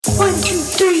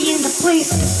the place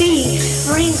to be.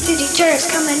 Marine City Jerks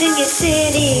coming in your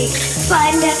city.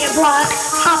 Sliding down your block,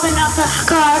 hopping off the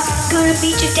car. Gonna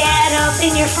beat your dad up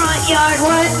in your front yard.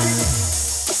 What?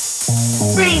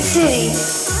 Marine City.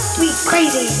 We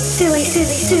crazy, silly,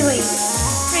 silly, silly.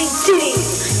 Marine City.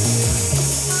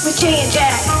 With Jay and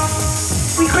Jack.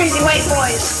 We crazy white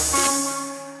boys.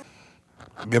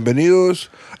 Bienvenidos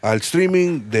al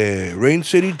streaming de Rain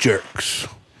City Jerks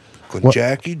con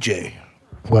Jackie J.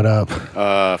 What up?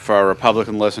 For our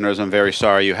Republican listeners, I'm very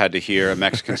sorry you had to hear a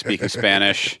Mexican speaking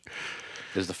Spanish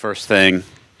is the first thing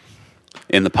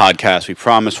in the podcast. We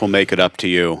promise we'll make it up to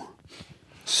you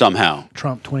somehow.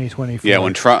 Trump 2024. Yeah,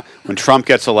 when Trump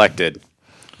gets elected,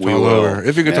 we will. Over.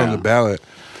 If he gets on the ballot.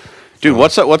 Dude,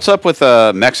 what's up with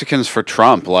Mexicans for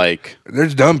Trump? Like,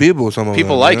 there's dumb people. Some of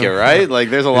people them, like it, right? Like,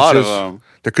 there's a lot of them.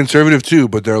 They're conservative too,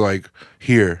 but they're like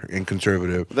here in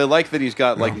conservative. They like that he's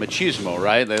got like machismo,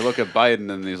 right? They look at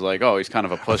Biden and he's like, oh, he's kind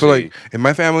of a pussy. I feel like in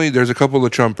my family, there's a couple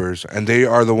of Trumpers, and they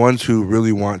are the ones who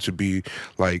really want to be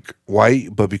like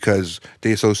white, but because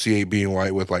they associate being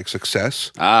white with like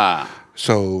success.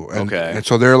 So and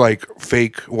so they're like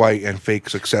fake white and fake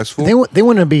successful. They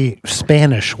want to be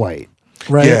Spanish white,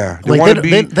 right? Yeah, they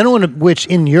don't want to. Which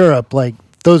in Europe, like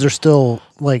those are still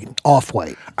like off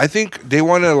white. I think they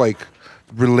want to like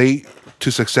relate to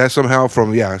success somehow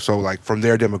from from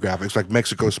their demographics, like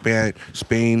Mexico,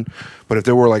 Spain. But if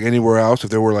they were like anywhere else, if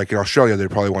they were like in Australia,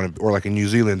 they'd probably want to, or like in New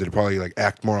Zealand, they'd probably like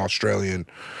act more Australian,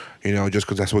 just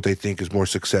because that's what they think is more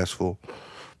successful.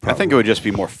 Probably. I think it would just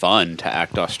be more fun to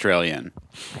act Australian.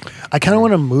 I kind of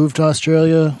want to move to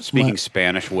Australia. Speaking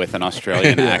Spanish with an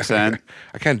Australian accent.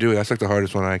 I can't do it. That's like the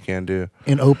hardest one I can do.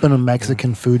 And open a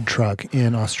Mexican food truck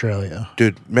in Australia.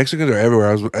 Dude, Mexicans are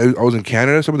everywhere. I was in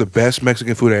Canada. Some of the best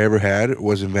Mexican food I ever had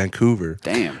was in Vancouver.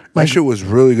 Damn. That shit was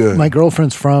really good. My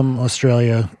girlfriend's from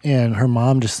Australia, and her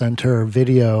mom just sent her a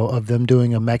video of them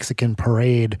doing a Mexican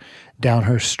parade down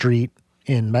her street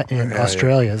in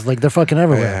Australia. Yeah. It's like they're fucking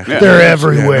everywhere. Yeah. They're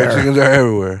everywhere. Mexicans are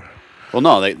everywhere. Well,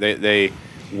 no, they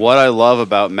what I love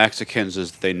about Mexicans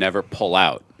is they never pull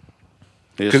out.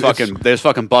 They just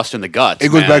fucking bust in the guts. It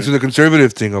goes back to the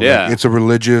conservative thing of like, it's a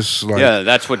religious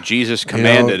that's what Jesus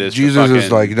commanded. Is Jesus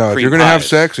is like, no, if you're gonna have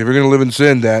sex, if you're gonna live in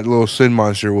sin, that little sin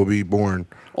monster will be born.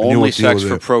 Only sex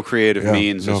for procreative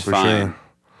means is for fine. Sure.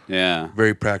 Yeah,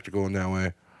 very practical in that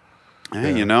way.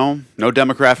 Hey, no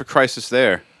demographic crisis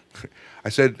there. I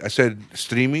said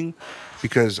streaming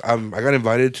because I got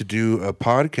invited to do a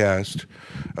podcast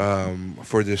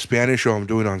for the Spanish show I'm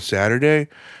doing on Saturday,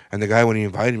 and the guy when he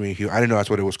invited me, I didn't know that's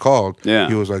what it was called. Yeah,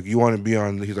 he was like, "You want to be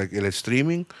on?" He's like, "It's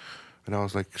streaming," and I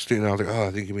was like, "Oh,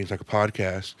 I think he means like a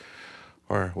podcast."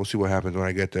 Or we'll see what happens when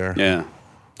I get there. Yeah,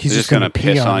 he's just gonna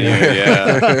piss on you.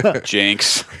 Yeah,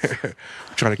 Jinx.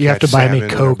 Trying to you have to buy me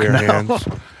Coke now.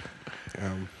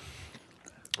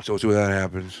 So we'll see what that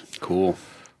happens. Cool.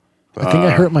 I think I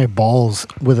hurt my balls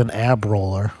with an ab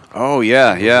roller. Oh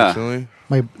yeah. Really?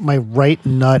 My right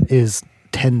nut is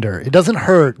tender. It doesn't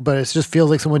hurt, but it just feels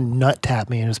like someone nut tapped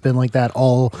me, and it's been like that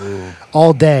all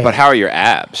day. But how are your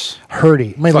abs?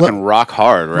 Hurty. My fucking rock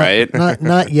hard, right?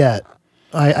 Not yet.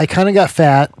 I kind of got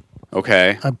fat.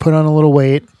 Okay. I put on a little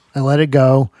weight. I let it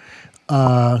go.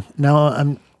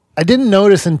 Now I didn't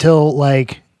notice until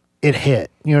like it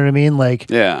hit. You know what I mean?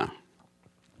 Like yeah.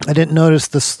 I didn't notice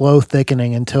the slow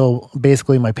thickening until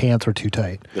basically my pants were too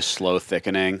tight. The slow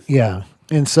thickening. Yeah.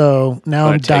 And so now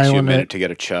I'm dialing it. It takes you a minute to get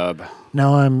a chub.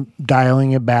 Now I'm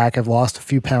dialing it back. I've lost a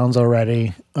few pounds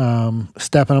already.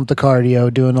 Stepping up the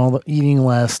cardio, eating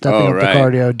less, stepping up the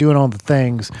cardio, doing all the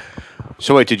things.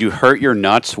 So wait, did you hurt your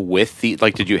nuts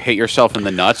did you hit yourself in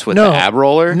the nuts with the ab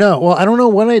roller? No. Well, I don't know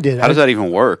what I did. How does that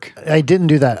even work? I didn't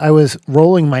do that. I was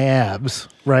rolling my abs,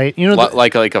 right? You know,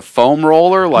 like a foam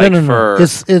roller, no.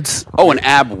 It's an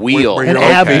ab wheel. An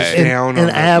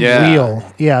ab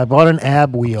wheel. Yeah, I bought an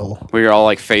ab wheel. Where you're all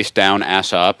like face down,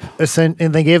 ass up.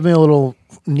 And they gave me a little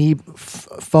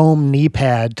foam knee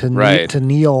pad to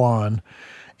kneel on.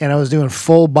 And I was doing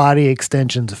full body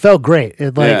extensions. It felt great.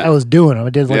 I was doing them. I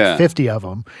did 50 of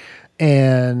them.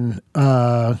 And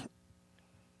the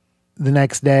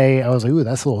next day, I was like, ooh,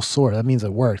 that's a little sore. That means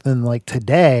it worked. Then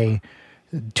today,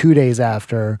 2 days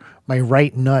after, my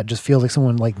right nut just feels like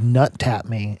someone nut tapped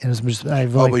me. And it's just,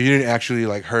 but you didn't actually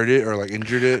hurt it or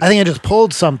injured it? I think I just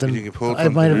pulled something. You pulled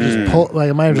something? I might have just pulled,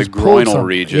 the groinal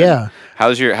region. Yeah.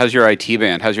 How's your IT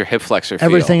band? How's your hip flexor feel?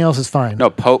 Everything else is fine.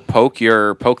 No, poke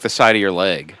the side of your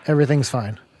leg. Everything's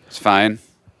fine. It's fine.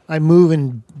 I move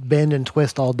and bend and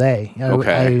twist all day.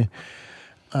 Okay.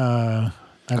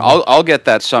 I'll get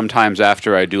that sometimes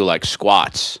after I do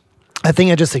squats. I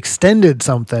think I just extended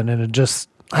something and it just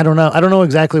I don't know. I don't know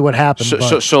exactly what happened.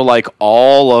 So like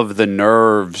all of the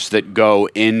nerves that go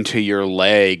into your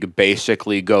leg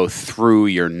basically go through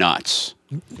your nuts.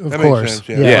 Of course.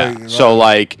 Yeah. So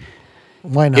like,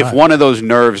 why not? if one of those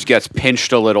nerves gets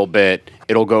pinched a little bit,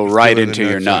 it'll go right into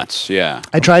your nuts. Yeah.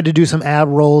 I tried to do some ab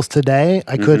rolls today.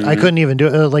 I couldn't even do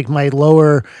it. Like my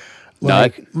lower,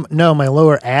 my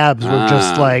lower abs were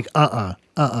just like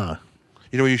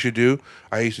You know what you should do?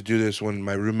 I used to do this when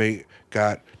my roommate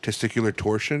got testicular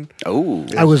torsion. Oh.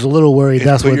 I was a little worried.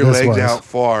 That's what this was. Put your legs out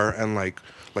far and like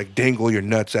dangle your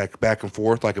nutsack back and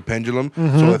forth like a pendulum.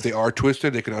 So if they are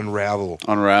twisted, they can unravel.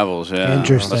 Unravels, yeah.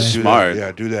 Interesting. That's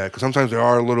smart. Do that. Because sometimes there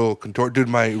are a little contort. Dude,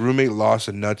 my roommate lost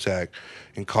a nutsack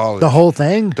in college. The whole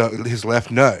thing? His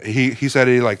left nut. He said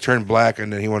he like turned black,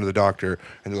 and then he went to the doctor,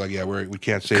 and they're like, "Yeah, we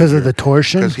can't save it because of the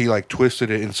torsion." Because he like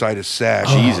twisted it inside his sack.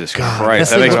 Jesus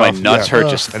Christ, that makes my nuts hurt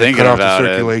just thinking about about the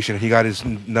circulation. He got his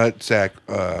nutsack.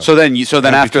 So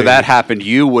then after that happened,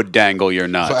 you would dangle your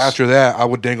nuts. So after that, I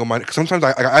would dangle mine. Sometimes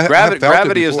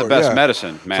gravity is the best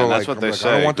medicine, man. So that's what they say.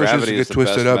 I don't want those shits to get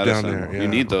twisted up down there. You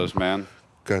need those, man.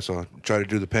 Okay, so try to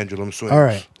do the pendulum swing. All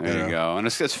right. There you go. And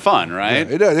it's fun, right?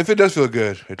 Yeah, it does. If it does feel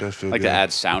good, it does feel like good. to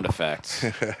add sound effects.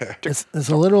 It's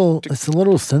a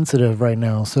little sensitive right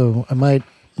now, so I might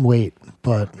wait.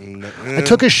 But I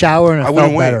took a shower and I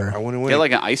felt better. I wouldn't wait. Get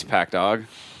like an ice pack, dog.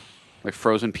 Like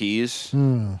frozen peas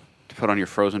to put on your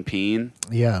frozen peen.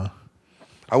 Yeah.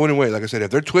 I wouldn't wait. Like I said,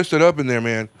 if they're twisted up in there,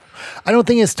 man. I don't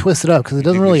think it's twisted up because it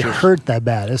doesn't really hurt that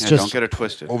bad. It's just don't get it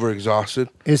twisted. Overexhausted.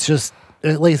 It's just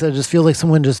at least I just feel like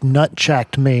someone just nut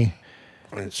checked me.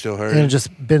 And it still hurts. And it just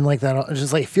been like that. It's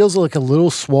just like feels like a little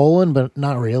swollen, but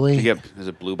not really. Is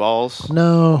it blue balls?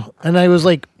 No, and I was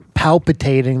like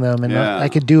palpitating them, and I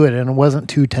could do it, and it wasn't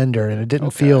too tender, and it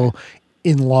didn't feel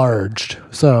enlarged.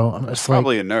 So I'm just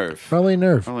probably a nerve. Probably a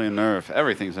nerve. Probably a nerve.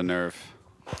 Everything's a nerve.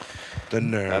 The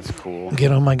nerve. That's cool.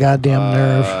 Get on my goddamn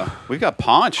nerve. We got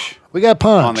PONCH. We got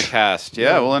PONCH on the cast.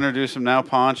 Yeah, we'll introduce him now.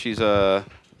 PONCH. He's a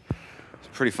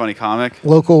pretty funny comic.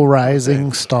 Local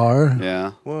rising star.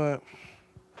 Yeah. What?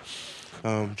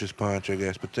 Just PONCH, I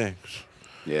guess. But thanks.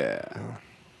 Yeah.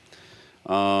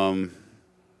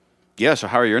 Yeah. So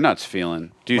how are your nuts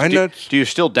feeling? Do you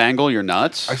still dangle your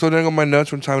nuts? I still dangle my nuts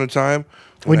from time to time.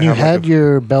 When you had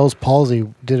your Bell's palsy,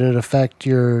 did it affect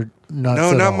your nuts?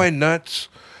 No, not all? my nuts.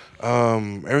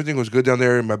 Everything was good down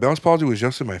there. My Bell's palsy was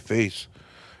just in my face.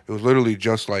 It was literally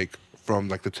just like from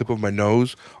like the tip of my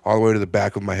nose all the way to the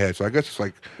back of my head. So I guess it's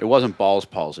like it wasn't balls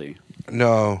palsy.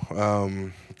 No,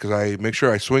 because I make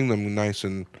sure I swing them nice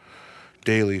and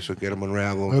daily, so get them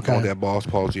unraveled. Okay. All that balls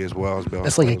palsy as well as Bell's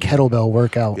That's like palsy. a kettlebell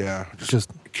workout. Yeah,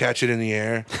 just catch it in the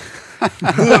air,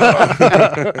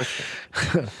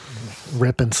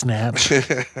 rip and snatch.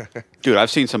 Dude, I've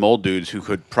seen some old dudes who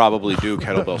could probably do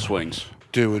kettlebell swings.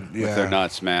 Dude, yeah. With their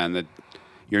nuts, man. That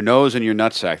your nose and your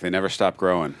nutsack, they never stop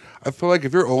growing. I feel like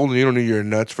if you're old and you don't need your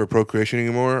nuts for procreation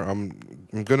anymore, I'm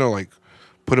gonna like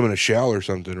put them in a shell or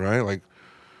something, right? Like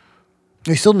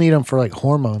you still need them for like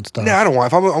hormone stuff. Yeah, I don't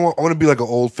want. If I want to be like an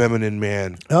old feminine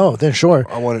man. Oh, then sure.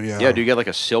 I want to. Yeah. Yeah. Do you get like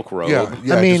a silk robe?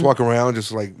 Yeah. I mean, just walk around,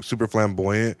 just like super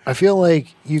flamboyant. I feel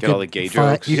like you get all the gay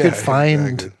could jokes. could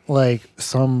find like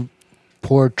some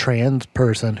poor trans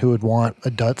person who would want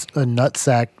a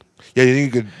nutsack. Yeah, you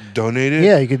think you could donate it?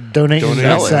 Yeah, you could donate your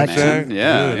nutsack.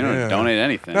 Yeah, you don't donate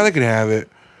anything. Now they can have it.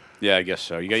 Yeah, I guess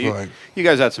so. You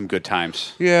guys had some good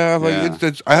times. Yeah,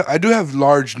 like I do have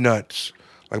large nuts.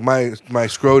 Like my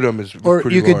scrotum is or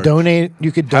pretty you could large. donate.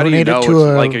 You could How do you donate know it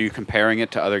to a. Like, are you comparing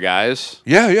it to other guys?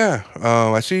 Yeah.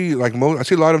 I see I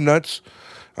see a lot of nuts.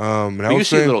 And you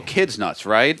see little kids' nuts,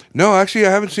 right? No, actually,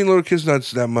 I haven't seen little kids'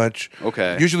 nuts that much.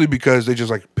 Okay. Usually because they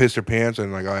just like piss their pants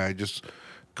and like I just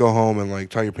go home and like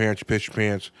tell your parents you pissed your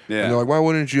pants. Yeah. And they're like, why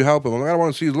wouldn't you help them? I'm like, I don't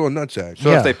want to see his little nutsack.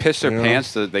 So if they piss their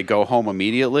pants, they go home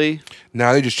immediately?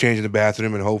 Now they just change in the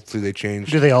bathroom and hopefully they change.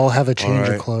 Do they all have a change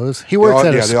of clothes? He works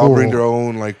at a school. They all bring their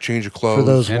own like change of clothes. For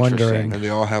those wondering. And they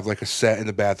all have like a set in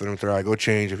the bathroom. So I go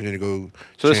change if you need to go.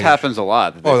 So this happens a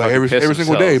lot. Like every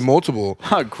single day, multiple.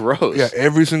 Gross. Yeah,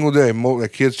 every single day.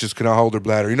 Like kids just cannot hold their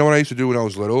bladder. You know what I used to do when I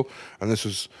was little? And this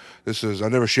is I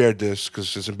never shared this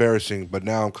because it's embarrassing, but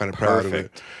now I'm kind of proud of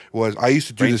it. I used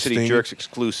to do Rain this City thing. Jerks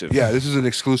exclusive. Yeah, this is an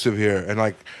exclusive here, and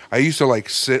like I used to like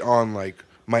sit on like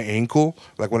my ankle,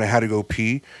 like when I had to go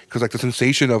pee, because like the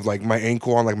sensation of like my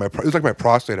ankle on like it was like my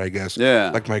prostate, I guess.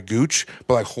 Yeah. Like my gooch,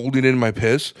 but like holding in my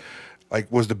piss. Like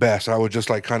was the best. I would just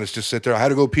like kind of just sit there. I had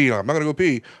to go pee. I'm not gonna go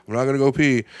pee. I'm not gonna go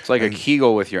pee. It's like a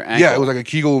Kegel with your ankle. Yeah, it was like a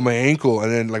Kegel with my ankle,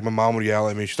 and then like my mom would yell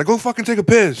at me. She's like, "Go fucking take a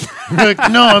piss." Like,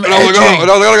 no, I'm and I was like,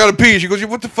 I gotta pee. She goes,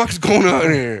 "What the fuck is going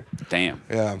on here?" Damn.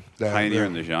 Yeah, Pioneer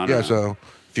in the genre. Yeah, so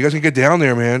if you guys can get down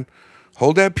there, man,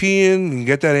 hold that pee in and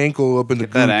get that ankle up in the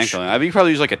gooch. That ankle. I mean, you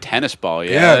probably use like a tennis ball.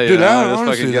 Yeah, dude. Just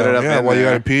fucking get it up in while you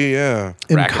there. gotta pee. Yeah.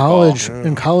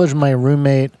 In college, my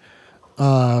roommate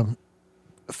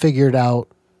figured out.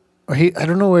 Or I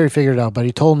don't know where he figured it out, but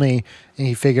he told me, and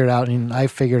he figured out, and I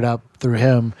figured out through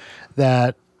him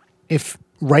that if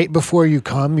right before you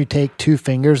come, you take 2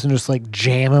 fingers and just like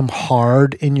jam them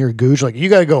hard in your gooch, like you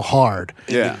got to go hard.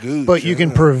 Yeah, gooch, but you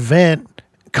can prevent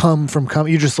cum from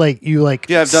coming. You just like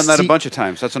Yeah, I've done that a bunch of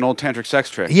times. That's an old tantric sex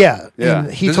trick. Yeah, yeah.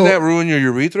 And Doesn't that ruin your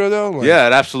urethra though? Like, yeah,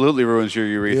 it absolutely ruins your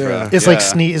urethra. Yeah. It's like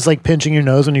sneeze. It's like pinching your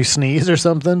nose when you sneeze or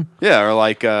something. Yeah, or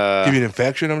like give you an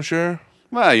infection. I'm sure.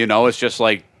 Well, it's just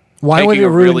like Why would taking it a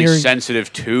ruin really your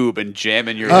sensitive tube and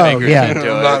jamming your fingers into it.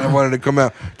 I wanted to come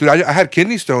out, dude. I had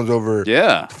kidney stones over.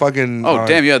 Yeah. Fucking. Oh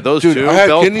damn! You had those dude, two. I had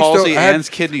Bell's kidney palsy stone- I had-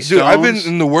 and kidney Dude, stones. I've been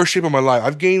in the worst shape of my life.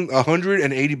 I've gained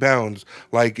 180 pounds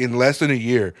like in less than a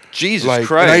year. Jesus like,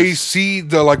 Christ! And I see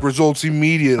the results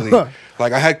immediately.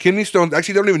 Like I had kidney stones.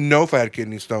 Actually, they don't even know if I had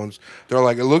kidney stones. They're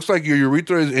like, it looks like your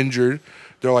urethra is injured.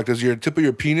 They're like, does your tip of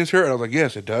your penis hurt? And I was like,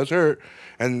 yes, it does hurt.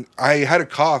 And I had a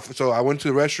cough, so I went to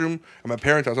the restroom at my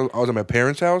parents' house. I was at my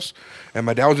parents' house, and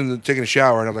my dad was taking a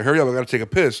shower, and I was like, hurry up, I got to take a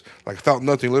piss. Like, I felt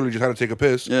nothing, literally just had to take a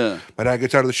piss. Yeah. My dad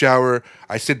gets out of the shower.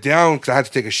 I sit down because I had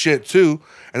to take a shit, too,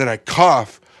 and then I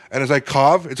cough. And as I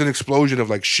cough, it's an explosion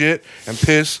of, like, shit and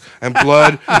piss and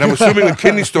blood, and I'm assuming a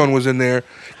kidney stone was in there,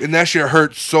 and that shit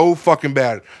hurt so fucking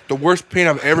bad. The worst pain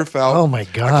I've ever felt. Oh, my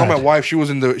God. I called my wife. She was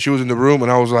in the room,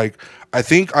 and I was like, I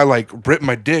think I, ripped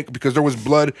my dick because there was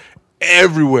blood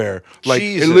everywhere. Like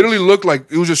Jesus. it literally looked like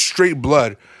it was just straight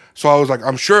blood. So I was like,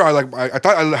 I'm sure I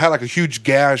thought I had like a huge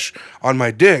gash on my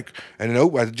dick, and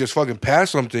nope, I just fucking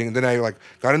passed something. And then I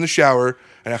got in the shower,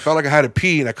 and I felt like I had to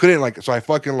pee, and I couldn't so I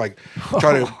fucking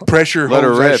try to pressure Let her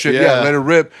hose that rip, shit. yeah. Let her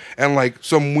rip, and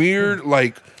some weird it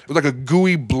was like a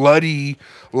gooey, bloody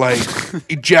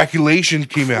ejaculation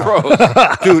came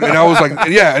out, dude. And I was like,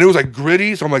 yeah, and it was like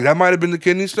gritty. So I'm like, that might have been the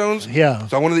kidney stones. Yeah.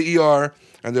 So I went to the ER.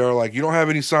 And they were like, you don't have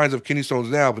any signs of kidney stones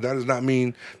now, but that does not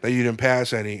mean that you didn't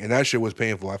pass any. And that shit was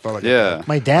painful. I felt like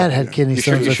My dad had kidney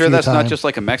stones. You sure that's not just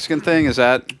like a Mexican thing? Is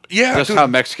that just dude. how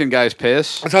Mexican guys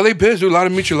piss? That's how they piss, dude. A lot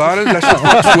of micheladas. That shit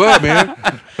fucks you up,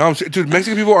 man. No, I'm saying, dude,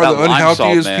 Mexican people are That the lime salt,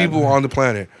 unhealthiest man. people on the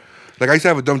planet. Like, I used to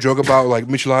have a dumb joke about,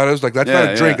 micheladas. Like, that's not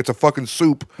a drink. Yeah. It's a fucking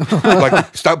soup.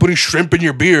 Stop putting shrimp in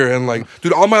your beer. And,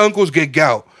 dude, all my uncles get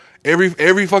gout.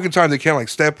 Every fucking time they can't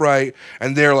step right,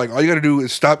 and they're like, all you gotta do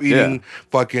is stop eating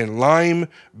fucking lime,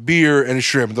 beer, and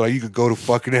shrimp. They're like, you could go to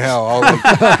fucking hell. I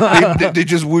was like, they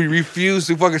just would refuse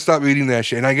to fucking stop eating that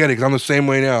shit, and I get it because I'm the same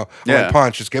way now. I'm like,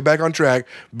 Ponch, just get back on track,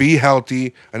 be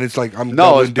healthy, and it's like I'm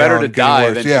it's better down, to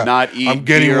die than to not eat I'm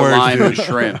getting beer, worse, lime, dude. and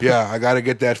shrimp. Yeah, I gotta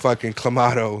get that fucking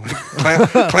clamato,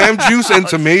 clam juice and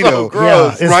tomato,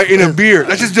 gross. Yeah, right in a beer.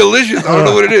 That's just delicious. I don't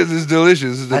know what it is. It's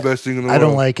delicious. It's the best thing in the world. I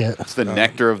don't like it. It's the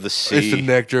nectar of the sea. It's the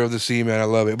nectar of the sea, man. I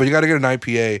love it. But you got to get an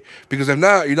IPA because if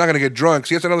not, you're not going to get drunk.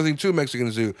 See, that's another thing too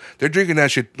Mexicans do. They're drinking that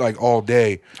shit all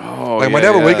day. Oh, my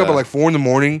dad would wake up at 4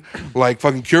 a.m,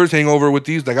 fucking cures hangover with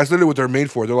these. That's literally what they're made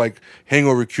for. They're like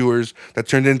hangover cures that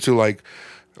turned into like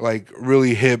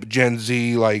really hip Gen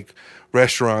Z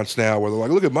restaurants now where they're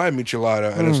like, look at my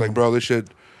michelada, and it's like, bro, this shit.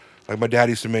 My dad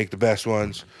used to make the best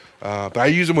ones. But I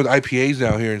use them with IPAs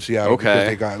now here in Seattle. Okay.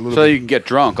 They got a little so bit, you can get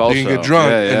drunk also. you can get drunk,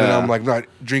 Yeah, and then yeah. I'm not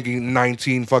drinking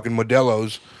 19 fucking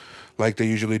Modelo's like they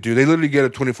usually do. They literally get a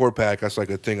 24-pack. That's a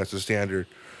thing. That's the standard.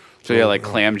 So yeah,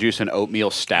 clam juice and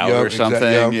oatmeal stout Yup, or something.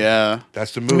 yup. Yeah.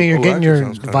 That's the move. I mean, you're Oh, getting that your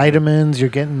sounds kinda vitamins. You're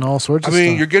getting all sorts good. of I mean,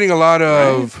 stuff. you're getting a lot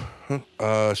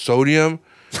of sodium.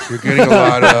 You're getting a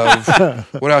lot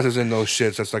of what else is in those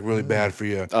shits that's really bad for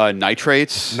you?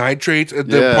 Nitrates. Nitrates. The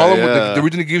Yeah, problem yeah. with the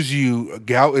reason it gives you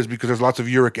gout is because there's lots of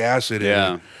uric acid in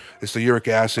Yeah. it. It's the uric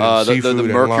acid, and The seafood,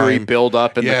 mercury and lime.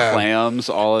 buildup in Yeah. the clams,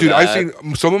 all of Dude, that. I've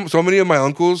seen so many of my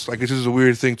uncles. This is a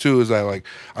weird thing too. Is that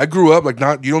I grew up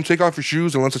you don't take off your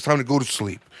shoes unless it's time to go to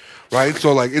sleep, right?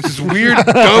 So it's this weird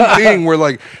dumb thing where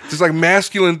this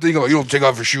masculine thing. You don't take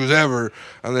off your shoes ever,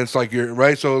 and then it's you're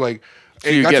right. So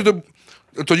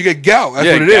so you get gout. That's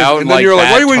what it is. gout And then you're like,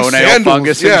 why are you wearing toenail sandals?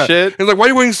 fungus and shit. It's why are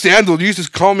you wearing sandals? You used to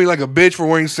call me like a bitch for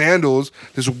wearing sandals.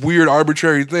 This weird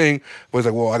arbitrary thing. But it's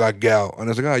well, I got gout. And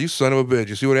it's you son of a bitch.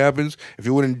 You see what happens? If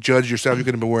you wouldn't judge yourself, you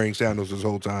could have been wearing sandals this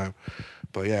whole time.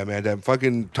 But yeah, man, that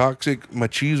fucking toxic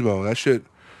machismo, that shit,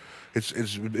 it's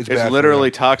bad literally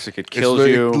for you. toxic. It kills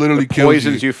you. It literally It kills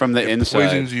poisons you from the inside.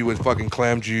 Poisons you with fucking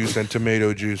clam juice and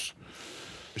tomato juice.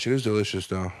 That shit is delicious,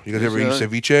 though. You guys ever eat it?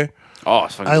 ceviche? Oh,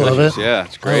 it's fucking I love delicious. it. Yeah,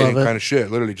 it's I great. love it. Kind of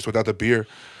shit, literally, just without the beer.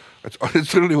 It's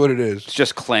literally what it is. It's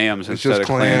just clams It's instead just of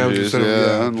clam clams juice. instead of-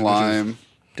 Yeah, yeah, and lime.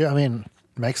 Dude, I mean,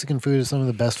 Mexican food is some of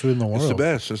the best food in the world. It's the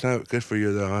best. It's not good for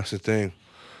you though. That's the thing.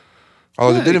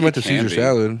 Oh, they did invent the Caesar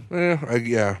salad.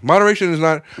 Yeah. Moderation is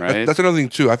not. Right. That's another thing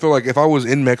too. I feel like if I was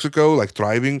in Mexico, like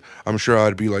thriving, I'm sure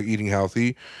I'd be like eating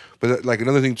healthy. But like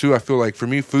another thing too, I feel like for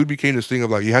me, food became this thing of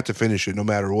like you have to finish it no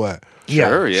matter what.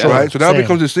 Sure, yeah. Right. So now it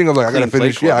becomes this thing of like I gotta Clean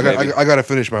finish. plate club, I gotta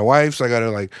finish my wife's. I gotta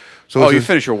like. So you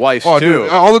finish your wife's too? Dude,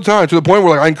 all the time to the point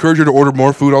where like I encourage her to order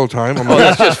more food all the time. I'm like,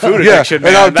 that's just food addiction,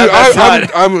 man.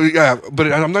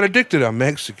 And I'm not addicted. I'm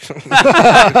Mexican.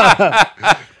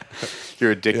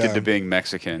 You're addicted to being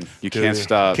Mexican. You can't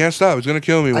stop. Can't stop. It's gonna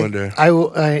kill me one day. I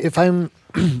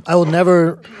will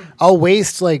never. I'll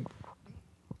waste like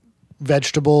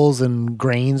vegetables and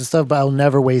grains and stuff, but I'll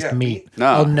never waste meat. No.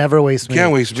 I'll never waste meat. You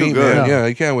can't waste meat, good. man. No. Yeah,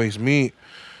 you can't waste meat.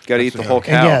 Got to eat the whole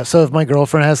cow. And yeah, so if my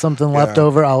girlfriend has something left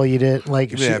over, I'll eat it. Like,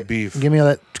 Give me that beef. Give me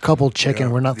that couple chicken.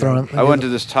 Yeah, We're not throwing. I went to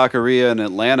this taqueria in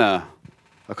Atlanta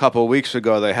a couple of weeks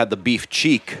ago. They had the beef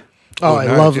cheek. Oh, I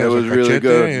love It it. was really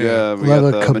good. Yeah, we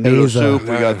Love got a the menudo cabeza. soup. We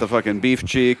got the fucking beef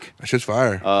cheek. That shit's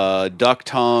fire. Duck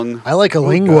tongue. I like a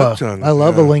lingua. I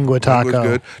love a lingua taco. Lingua's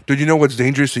good. Dude, you know what's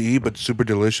dangerous to eat but super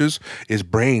delicious is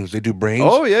brains. They do brains.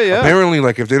 Oh, yeah. Apparently,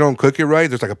 like if they don't cook it right,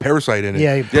 there's like a parasite in it.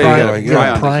 Yeah, you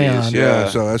got prion. prion disease, Yeah,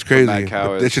 so that's crazy. That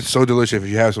cow This is- shit's so delicious if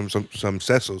you have some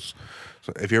sesos.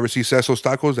 So if you ever see sesos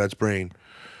tacos, that's brain.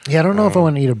 Yeah, I don't know if I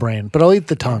want to eat a brain, but I'll eat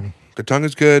the tongue. The tongue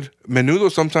is good. Menudo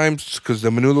sometimes, because the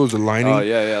menudo is the lining. Oh,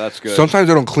 yeah, that's good. Sometimes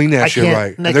they don't clean that shit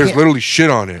right. There's literally shit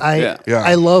on it.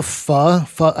 I love pho.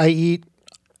 I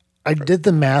did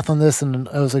the math on this, and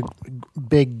it was a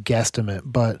big guesstimate,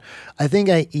 but I think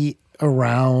I eat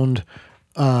around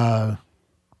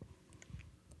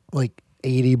like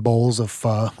 80 bowls of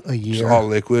pho a year. It's all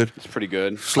liquid. It's pretty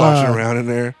good. Sloshing around in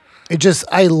there.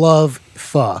 I love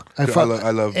pho. I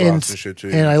love broths and shit too.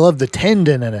 And I love the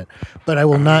tendon in it, but I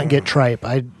will not get tripe.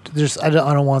 I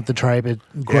don't want the tripe. It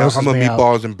grosses I'm a me out.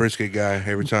 meatballs and brisket guy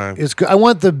every time. It's good. I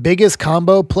want the biggest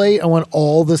combo plate. I want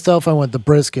all the stuff. I want the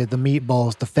brisket, the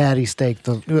meatballs, the fatty steak.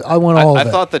 I want all of it.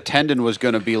 I thought the tendon was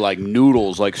going to be like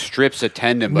noodles, like strips of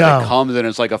tendon, but it comes and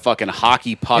it's like a fucking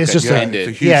hockey puck It's of just tendon.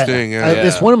 It's a huge thing.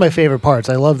 It's one of my favorite parts.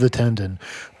 I love the tendon,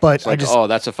 but It's like,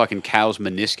 that's a fucking cow's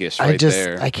meniscus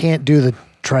there. I can't do the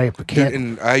tripe. I can't.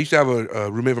 And I used to have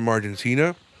a roommate from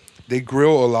Argentina. They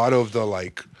grill a lot of the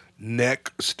like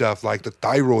neck stuff, like the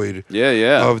thyroid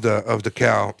of the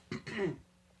cow.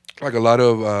 Like a lot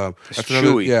of it's that's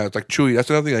chewy. It's like chewy. That's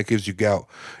another thing that gives you gout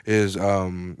is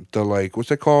the like what's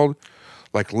that called?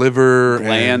 Like liver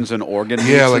glands and organ meats.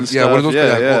 Yeah, like and stuff. what are those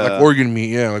like organ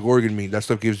meat? Yeah, like organ meat. That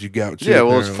stuff gives you gout too. Yeah,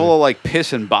 well, it's full of like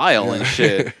piss and bile and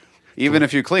shit. Even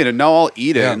if you clean it, no, I'll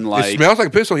eat it. And like it smells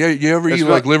like piss. Yeah, you ever eat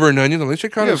like liver and onions? This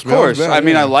shit kind of smells. Of course. bad. I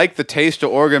mean, I like the taste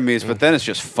of organ meats, but then it's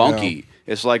just funky.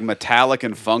 It's like metallic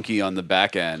and funky on the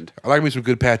back end. I like me some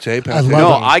good pate. I got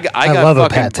love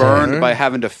fucking burned by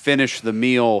having to finish the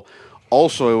meal.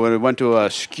 Also, when I went to a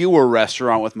skewer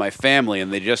restaurant with my family,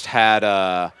 and they just had,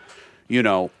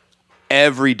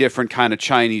 every different kind of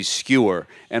Chinese skewer.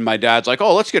 And my dad's like,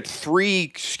 oh, let's get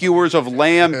 3 skewers of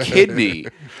lamb kidney.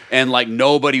 And like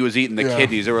nobody was eating the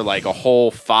kidneys. There were like a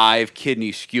whole 5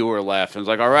 kidney skewer left. And I was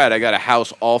like, all right, I got to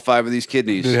house all 5 of these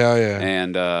kidneys. Hell yeah.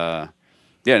 And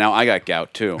now I got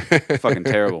gout too. Fucking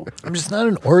terrible. I'm just not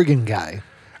an organ guy.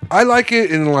 I like it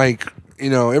in like,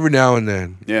 every now and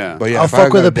then. Yeah. But yeah, I'll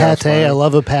fuck with a pate. I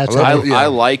love a pate. I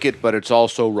like it, but it's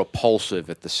also repulsive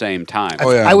at the same time.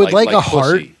 Oh, yeah. I would like a pussy.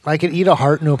 heart. I could eat a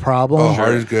heart, no problem. Oh,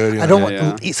 heart is good. Yeah. I don't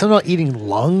want something about eating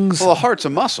lungs. Well, a heart's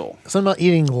a muscle. Something about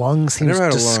eating lungs seems never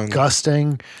had a lung.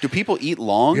 disgusting. Do people eat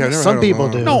lung? Yeah, I never Some had a people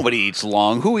lung. do. Nobody eats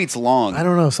lung. Who eats lung? I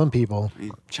don't know. Some people.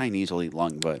 Chinese will eat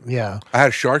lung, but Yeah. I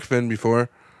had shark fin before.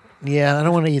 Yeah, I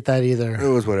don't want to eat that either. It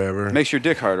was whatever. makes your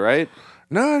dick hard, right?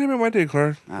 No, I didn't make my dick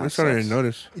hard. I started to sucks.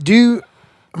 notice.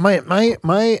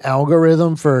 My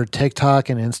algorithm for TikTok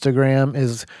and Instagram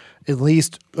is at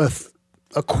least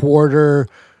a quarter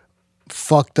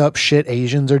fucked up shit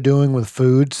Asians are doing with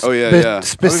foods. Oh, yeah.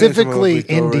 Specifically I think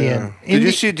it's mostly Indian.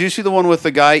 Did you see the one with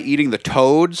the guy eating the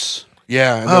toads?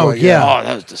 Yeah. Oh, yeah. Oh,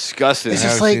 that was disgusting. It's I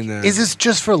just haven't like, seen that. is this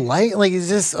just for light? Like, is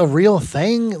this a real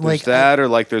thing? There's Like that, or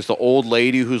like there's the old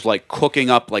lady who's like cooking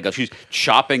up, she's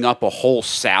chopping up a whole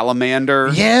salamander.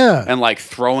 Yeah. And like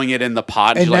throwing it in the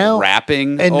pot and And she's now- like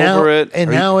rapping and over it.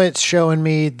 And now it's showing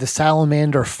me the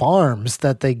salamander farms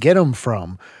that they get them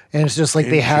from. And it's just like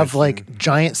they have like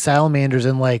giant salamanders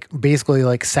in like basically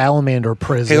like salamander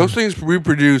prison. Hey, those things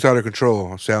reproduce out of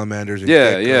control. Salamanders. And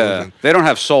Yeah, geckos yeah. and- They don't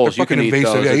have They're souls. You fucking can eat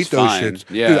invasive. those. Yeah, It's eat those fine. shits.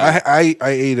 Yeah. Dude, I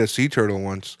ate a sea turtle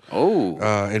once. Oh.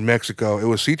 In Mexico. It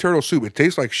was sea turtle soup. It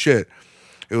tastes like shit.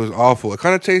 It was awful. It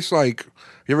kind of tastes like,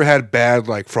 you ever had bad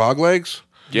like frog legs?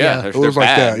 Yeah, it was like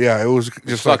bad. that. Yeah, it was just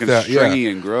it's like fucking that. stringy Yeah,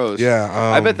 and gross. Yeah,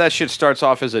 I bet that shit starts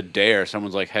off as a dare.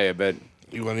 Someone's like, "Hey, I bet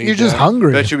you're just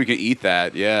hungry. Bet you we could eat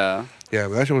that." Yeah. Yeah,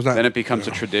 but that shit was not. Then it becomes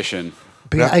a tradition.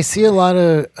 But yeah, I see a lot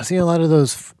of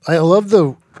those. I love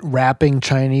the rapping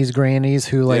Chinese grannies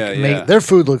who make their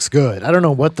food looks good. I don't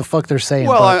know what the fuck they're saying.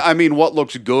 Well, I mean, what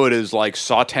looks good is like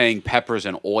sautéing peppers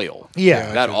in oil.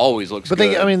 Yeah, that always looks. But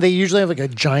good. they usually have like a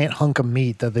giant hunk of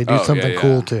meat that they do something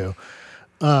cool to.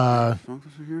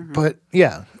 But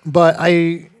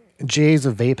Jay's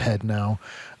a vape head now.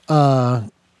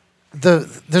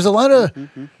 There's a lot of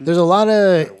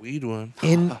weed one.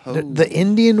 The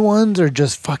Indian ones are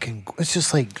just fucking. It's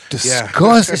just like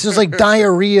disgust. It's just like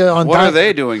diarrhea on. What are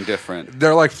they doing different?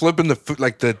 They're like flipping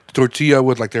the tortilla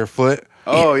with like their foot.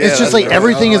 Oh yeah, it's just like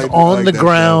everything is on the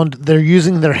ground. They're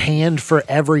using their hand for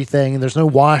everything. There's no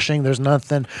washing. There's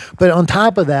nothing. But on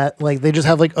top of that, like they just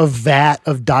have like a vat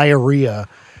of diarrhea.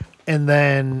 And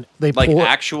then they like pour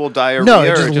actual diarrhea. No,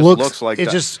 it just looks like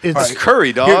it's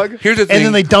curry, dog. Here's the thing. And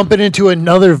then they dump it into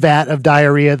another vat of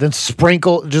diarrhea. Then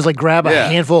sprinkle, just like grab a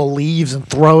handful of leaves and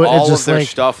throw it. All it's just of their like,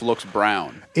 stuff looks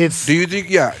brown. Do you think?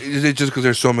 Yeah, is it just because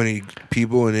there's so many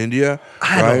people in India?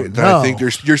 I don't that know. I think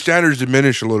your standards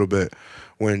diminish a little bit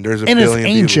when there's a and billion it's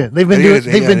ancient. people.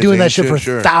 They've been doing that shit for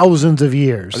thousands of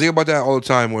years. I think about that all the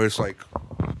time. Where it's like,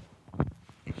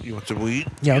 you want some weed?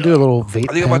 Yeah, I'll do a little vape.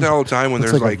 I think about that all the time when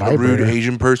Looks there's like like a rude vibrator.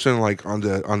 Asian person like on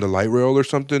the light rail or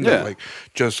something. That, like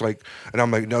just like, and I'm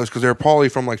like, no, it's because they're probably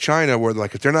from like China, where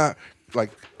like if they're not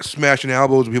like smashing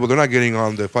elbows with people, they're not getting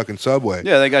on the fucking subway.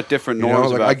 Yeah, they got different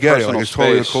norms about I get it. personal Like it's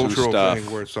totally a space cultural and thing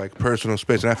stuff. where it's like personal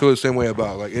space, and I feel the same way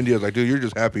about like India's like, dude, you're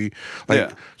just happy.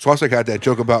 Like Swastik had that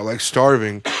joke about like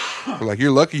starving, but like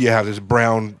you're lucky you have this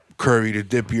brown curry to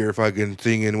dip your fucking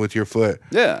thing in with your foot.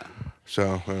 Yeah.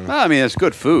 So I mean, it's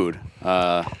good food.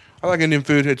 I like Indian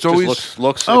food. It's always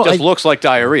looks like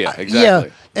diarrhea.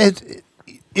 Exactly.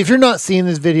 Yeah. If you're not seeing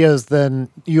these videos, then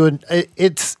you would.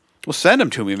 It's. Well, send them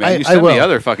to me, man. You send me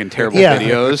other fucking terrible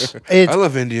videos. I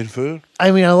love Indian food.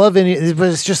 I mean, I love Indian, but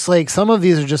it's just like some of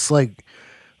these are just like,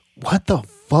 what the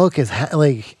fuck is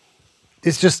like?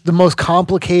 It's just the most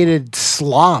complicated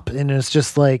slop, and it's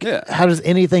just like, how does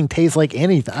anything taste like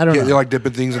anything? I don't know. They're like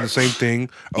dipping things in the same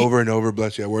thing over and over.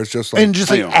 Bless you. Where it's just like and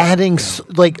just like adding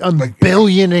like a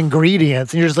billion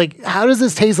ingredients, and you're just like, how does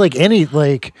this taste like any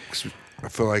like? I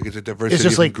feel like it's a diversity it's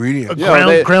just of like ingredients.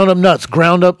 Ground up nuts,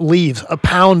 ground up leaves, a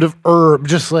pound of herb,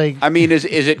 just like. I mean, is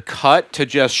it cut to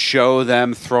just show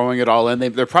them throwing it all in?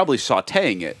 They're probably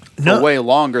sautéing it for way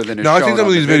longer than it's No, shown I think some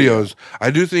on of these the video. videos. I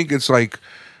do think it's like.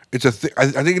 It's a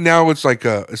I think now it's like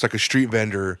a street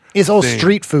vendor. It's all thing,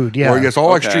 street food, yeah. Where it's all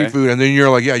like street food, and then you're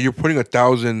like, you're putting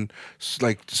 1,000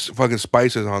 like fucking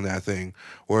spices on that thing.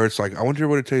 Where it's like, I wonder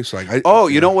what it tastes like.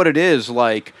 You know what it is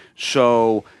like?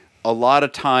 So a lot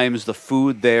of times the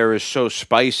food there is so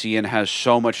spicy and has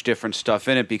so much different stuff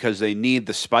in it because they need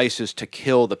the spices to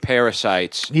kill the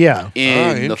parasites.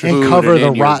 In the food and cover and the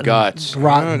in your rotten guts.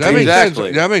 That makes sense.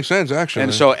 That makes sense actually.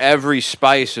 And so every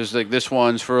spice is like this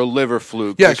one's for a liver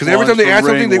fluke. Yeah, because every time they add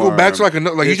something, they go back to like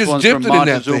you just dipped it in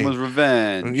that thing. Montezuma's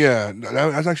Revenge. Yeah,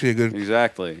 that's actually a good.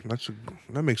 Exactly.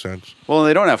 That makes sense. Well,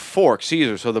 they don't have forks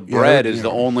either, so the bread is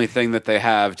the only thing that they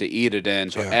have to eat it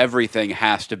in. So everything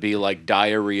has to be like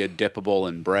diarrhea dippable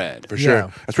in bread. For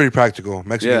sure. That's pretty practical.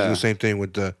 Mexicans do the same thing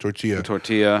with the tortilla.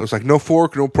 It's like no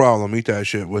fork, no problem. Eat that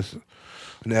shit with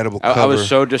an edible cover. I was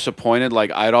so disappointed.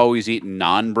 Like I'd always eat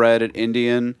naan bread at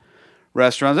Indian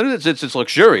restaurants. And it's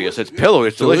luxurious. It's pillowy.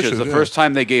 It's delicious. The first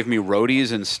time they gave me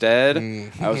rotis instead,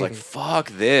 I was like, fuck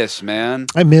this, man.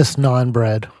 I miss naan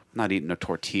bread. Not eating a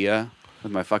tortilla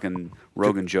with my fucking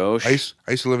Rogan Josh. I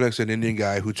used to live next to an Indian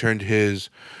guy who turned his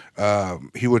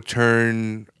he would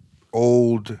turn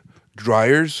old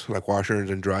dryers, like washers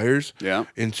and dryers,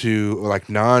 into like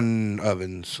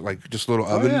non-ovens, like just little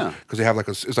oven, because they have like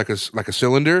it's like a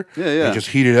cylinder. You just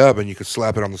heat it up and you could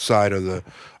slap it on the side of the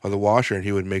washer, and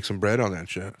he would make some bread on that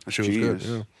shit. That shit was good.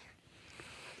 Yeah.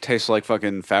 Tastes like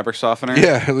fucking fabric softener.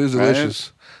 Yeah, it was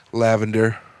delicious.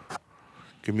 Lavender.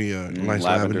 Give me a nice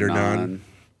lavender naan.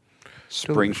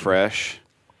 Spring fresh.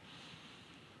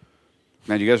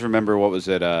 Man, do you guys remember what was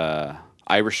it?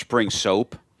 Irish Spring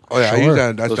soap. Oh yeah, I use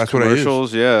that. That's what I use.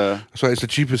 Commercials, yeah. That's why it's the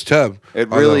cheapest tub. It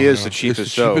really is the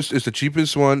cheapest soap. It's the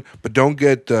cheapest one, but don't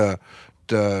get the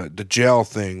gel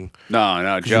thing.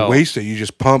 No, gel. You waste it. You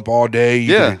just pump all day.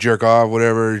 You can jerk off,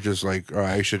 whatever. Just like, all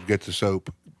right, I should get the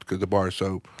soap because the bar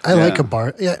soap. I like a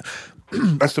bar. Yeah.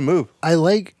 That's the move. I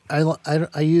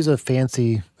use a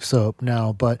fancy soap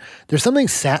now, but there's something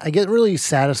I get really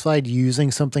satisfied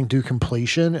using something to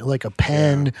completion, like a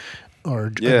pen,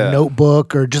 or a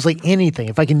notebook or just like anything.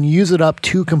 If I can use it up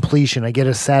to completion, I get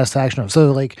a satisfaction of.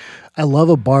 So like, I love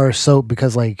a bar of soap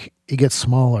because like it gets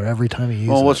smaller every time you use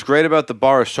it. Well, what's great about the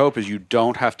bar of soap is you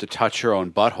don't have to touch your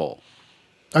own butthole.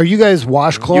 Are you guys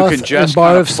washcloth and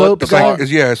bar of soap? It's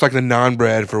like the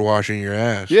non-bread for washing your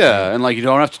ass. Yeah, and like you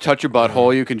don't have to touch your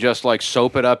butthole. You can just like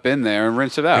soap it up in there and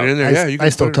rinse it out. In there, I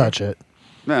still touch it.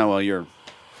 No, well, you're.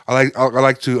 I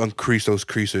like to uncrease those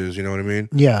creases. You know what I mean?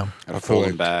 Yeah. Gotta fold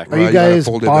them back. Are you guys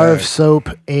bar of soap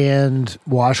and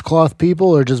washcloth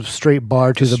people, or just straight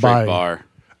bar to the body? Bar.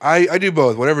 I do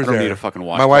both. Whatever's there. I don't need a fucking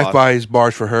washcloth. My wife buys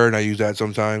bars for her, and I use that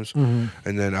sometimes. And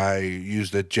then I use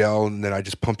the gel, and then I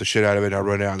just pump the shit out of it, and I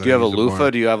run out. And do you have a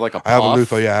loofah? Do you have like a puff? I have a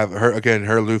loofah, yeah. I have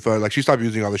her loofah. Like, she stopped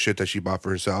using all the shit that she bought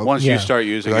for herself. Once you start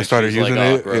using it, I started using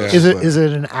it. Yeah. Is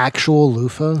it an actual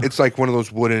loofah? It's like one of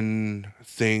those wooden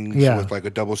things with like a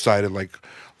double-sided, like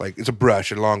it's a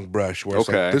brush, a long brush, where it's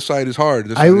like, this side is hard.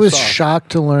 This I was side is soft.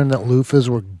 shocked to learn that loofahs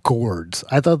were gourds.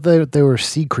 I thought they were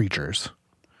sea creatures.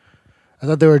 I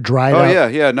thought they were dried up. Oh,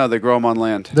 yeah. No, they grow them on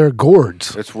land. They're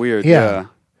gourds. It's weird, yeah.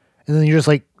 And then you just,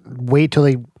 like, wait till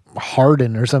they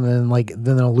harden or something, and, like,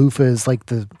 then a loofah is, like,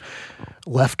 the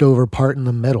leftover part in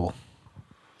the middle.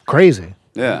 Crazy.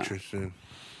 Yeah. Interesting.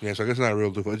 Yeah, so I guess it's not a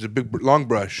real loofah. It's a big, long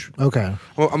brush. Okay.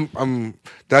 Well,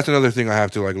 that's another thing I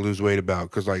have to, like, lose weight about,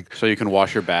 because, like... So you can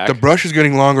wash your back? The brush is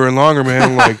getting longer and longer,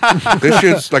 man. Like, this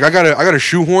shit's... Like, I got a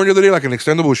shoehorn the other day, like an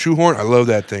extendable shoehorn. I love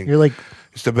that thing. You're like...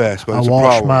 It's the best, but I it's a wash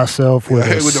problem. myself with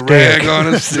a with stick. the rag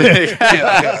on a stick.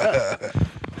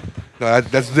 No,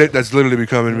 that's literally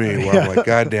becoming me. Where I'm like,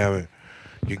 God damn it,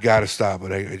 you gotta stop.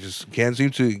 But I just can't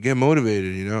seem to get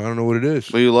motivated. You know, I don't know what it is.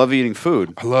 Well, you love eating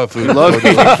food. I love food. You love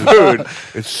eating food.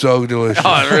 It's so delicious.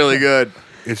 Oh, it's really good.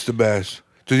 It's the best.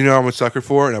 Do you know what I'm a sucker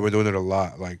for? And I've been doing it a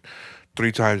lot, like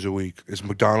 3 times a week. It's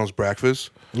McDonald's breakfast.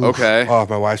 Okay. Oh, if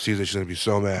my wife sees it, she's gonna be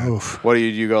so mad. Oof. What do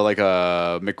you go like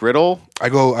a McGriddle? I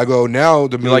go now.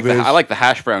 The move is, I like the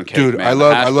hash brown cake, dude. man. I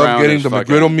love getting the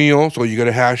McGriddle meal. So you get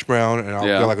a hash brown, and I'll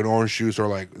get like an orange juice, or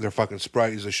like their fucking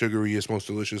Sprite is the sugariest, most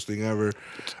delicious thing ever.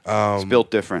 It's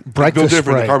built different. Breakfast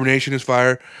Sprite. The carbonation is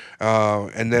fire.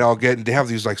 And then they have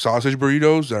these like sausage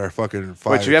burritos that are fucking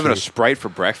fire. Wait, so you having a Sprite for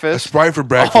breakfast? A Sprite for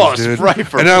breakfast, dude. Sprite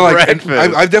for breakfast.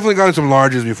 I've definitely gotten some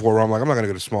larges before where I'm like, I'm not gonna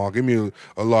get a small. Give me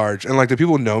a large. And like the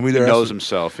people know me. He knows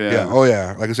himself. Yeah. Yeah. Oh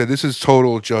yeah. Like I said, this is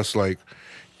total. Just like,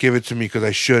 give it to me because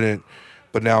I shouldn't.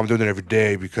 But now I'm doing it every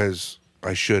day because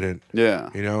I shouldn't. Yeah.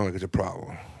 You know, like it's a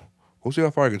problem. We'll see how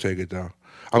far I can take it though.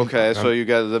 So you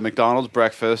got the McDonald's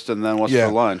breakfast, and then what's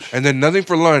for lunch? And then nothing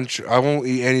for lunch. I won't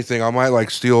eat anything. I might like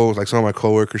steal like some of my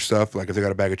coworkers' stuff, like if they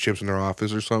got a bag of chips in their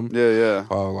office or something. Yeah.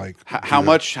 Like how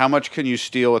much can you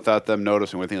steal without them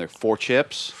noticing? We think like 4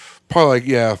 chips. Probably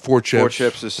like 4 chips. 4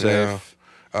 chips is safe.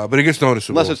 Yeah. But it gets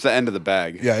noticeable. Unless it's the end of the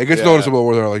bag. Yeah, it gets noticeable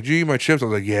where they're like, "Do you eat my chips?" I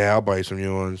was like, "Yeah, I'll buy you some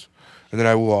new ones." And then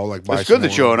I will like buy. It's good that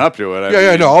you're showing up to it.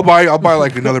 Yeah. No, I'll buy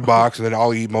like another box, and then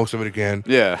I'll eat most of it again.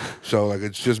 Yeah. So like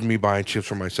it's just me buying chips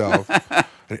for myself,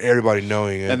 and everybody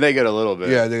knowing it. And they get a little bit.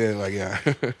 Yeah, they get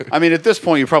like I mean, at this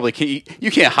point, you probably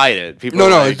can't hide it. People. No,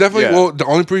 like, it's definitely. Well, the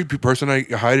only person I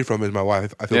hide it from is my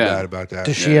wife. I feel bad about that.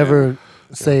 Does she ever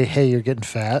say, "Hey, you're getting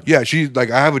fat"? Yeah, she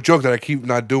like. I have a joke that I keep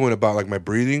not doing about like my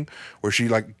breathing, where she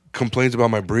like complains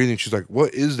about my breathing. She's like,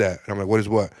 "What is that?" And I'm like, "What is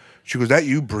what?" She goes, "That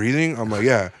you breathing?" I'm like,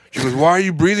 "Yeah." She goes, "Why are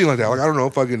you breathing like that?" Like, I don't know,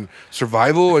 fucking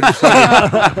survival or just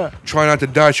like, try not to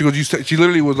die. She goes, she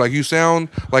literally was like, "You sound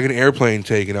like an airplane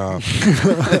taking off."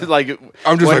 Like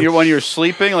I'm just when you're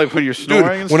sleeping, like when you're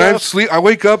snoring. Dude, when I sleep, I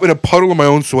wake up in a puddle of my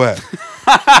own sweat,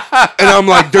 and I'm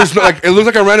like, "There's no, like, it looks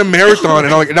like I ran a marathon,"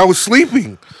 and I was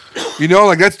sleeping. You know,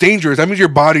 like that's dangerous. That means your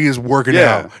body is working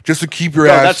out just to keep your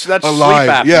ass that's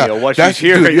alive. Sleep apnea. What she's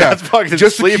hearing, dude, that's fucking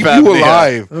just sleep to keep apnea. you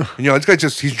alive. You know, this guy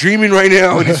he's dreaming right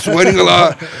now and he's sweating a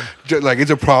lot. Like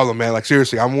it's a problem, man. Like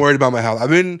seriously, I'm worried about my health. I've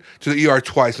been to the ER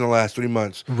twice in the last 3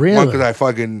 months. Really? One because I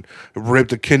fucking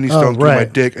ripped a kidney stone through my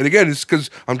dick, and again, it's because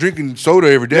I'm drinking soda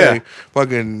every day. Yeah.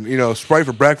 Fucking, Sprite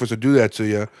for breakfast would do that to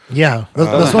you. Yeah,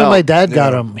 that's why my dad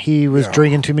got him. He was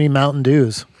drinking too many Mountain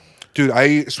Dews. Dude,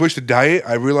 I switched to diet.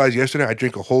 I realized yesterday I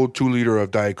drank a whole 2 liter of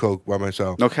Diet Coke by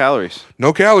myself. No calories.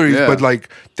 No calories, but like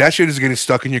that shit is getting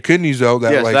stuck in your kidneys though.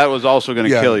 That was also going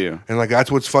to kill you. And like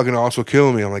that's what's fucking also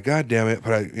killing me. I'm like, God damn it!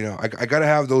 But I gotta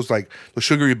have those like the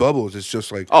sugary bubbles. It's just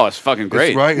like it's fucking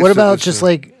great. Right? What about just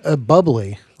like a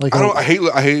bubbly? Like I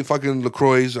hate fucking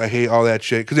LaCroix. I hate all that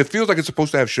shit because it feels like it's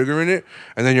supposed to have sugar in it,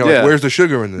 and then you're like, where's the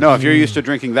sugar in this? No, if you're used to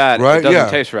drinking that, it doesn't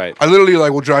taste right. I literally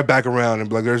like will drive back around and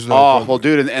be like, there's no. Oh well,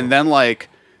 dude, and then like.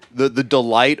 The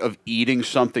delight of eating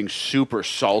something super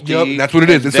salty. Yep, that's what it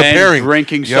is. It's then the pairing.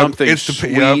 Drinking something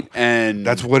sweet and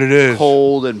that's what it is.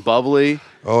 Cold and bubbly.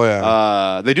 Oh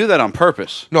yeah. They do that on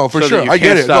purpose. No, for so sure. I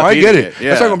get it. No, I get it. Yeah.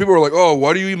 That's like when people are like, "Oh,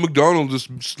 why do you eat McDonald's?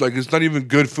 It's like it's not even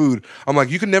good food." I'm like,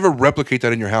 you can never replicate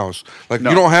that in your house. Like you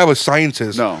don't have a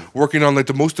scientist working on like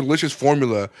the most delicious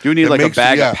formula. You need like a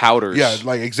bag of powders. Yeah,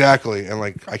 like exactly. And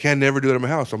like I can never do it in my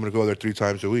house. I'm gonna go there 3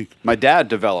 times a week. My dad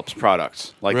develops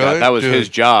products like that. Really? That was his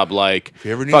job. Like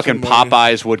fucking somebody-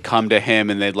 Popeyes would come to him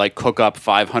and they'd like cook up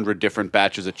 500 different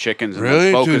batches of chickens. And Really?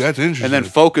 then focus, Dude, that's interesting. And then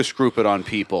focus group it on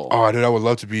people. Oh, dude, I would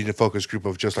love to be in a focus group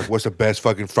of just like what's the best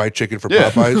fucking fried chicken for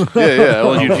Popeyes. Yeah.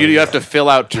 Well, you have to fill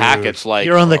out packets like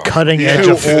you're on the cutting edge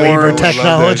of flavor orange.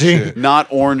 technology. not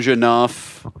orange enough.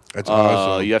 That's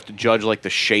awesome. You have to judge like the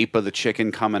shape of the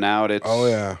chicken coming out.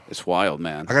 It's wild,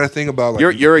 man. I got to think about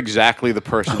like you're exactly the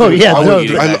person. Oh, yeah, I no, would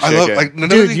eat that I love chicken. like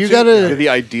Dude, you gotta. You're the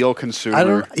ideal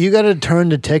consumer. You gotta turn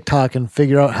to TikTok and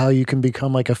figure out how you can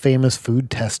become like a famous food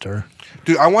tester,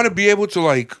 dude. I want to be able to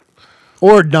like.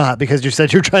 or not, because you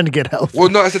said you're trying to get healthy. Well,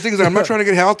 no, that's the thing is that I'm not trying to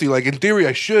get healthy. Like in theory,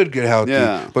 I should get healthy.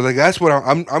 Yeah. But like that's what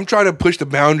I'm trying to push the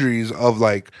boundaries of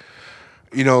like,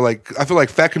 you know, like I feel like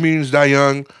fat comedians die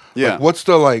young. Yeah. Like, what's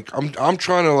the like? I'm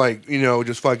trying to like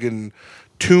just fucking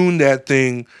tune that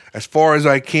thing as far as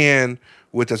I can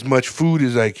with as much food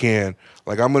as I can.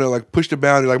 Like I'm gonna like push the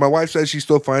boundary. Like my wife says she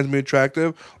still finds me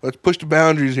attractive. Let's push the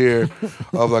boundaries here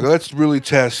of like let's really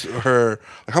test her.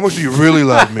 Like how much do you really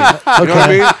love me? You know what I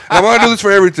mean? And I want to do this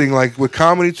for everything. Like with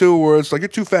comedy too, where it's like you're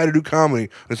too fat to do comedy.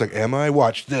 And it's like, am I?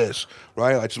 Watch this,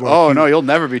 right? I just want. Oh no, you'll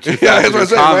never be too fat. Yeah, that's what I'm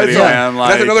saying. Comedy, Right? man. Like,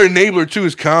 That's another enabler too.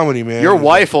 Is comedy, man. your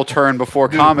wife will turn before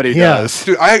comedy does.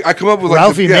 Dude, I come up with like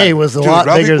Ralphie May was a lot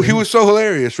bigger He than- was so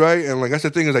hilarious, right? And like that's the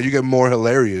thing is that you get more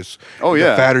hilarious. Oh, the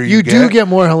yeah. fatter You do get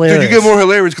more hilarious. Dude, you get more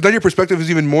hilarious because then your perspective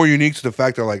is even more unique to the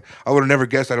fact that like I would have never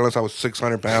guessed that unless I was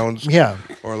 600 pounds. Yeah.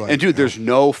 Or like, And dude, there's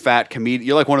no fat comedian.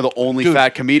 You're like one of the only dude,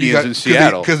 fat comedians in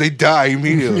Seattle. because they die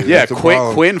immediately. Yeah, That's the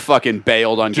problem. Quinn fucking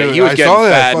bailed on Dude, Jay. He was I getting saw that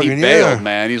fat and he fucking- bailed, yeah.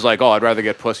 man. He's like, oh, I'd rather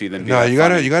get pussy than be No, that you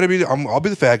funny. gotta be. I'll be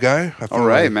the fat guy. I feel All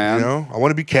right, like, man. You know, I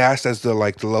want to be cast as the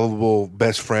lovable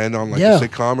best friend on like Yeah. a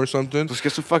sitcom or something. Let's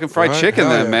get some fucking fried Right? chicken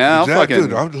Hell then, yeah. man. Exactly.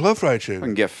 I'll Dude, I love fried chicken.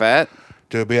 fucking get fat.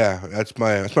 Dude, but yeah, that's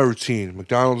my routine.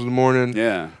 McDonald's in the morning.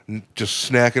 Yeah.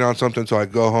 Just snacking on something until I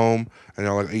go home and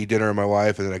I'll like eat dinner with my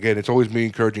wife, and then again, it's always me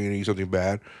encouraging her to eat something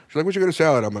bad. She's like, "We should get a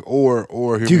salad." I'm like, "Or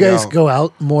hear Do you me guys out." go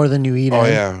out more than you eat? Oh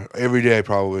in? yeah, every day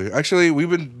probably. Actually, we've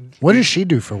been. What does she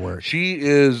do for work? She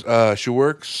is. She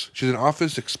works. She's an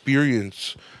office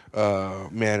experience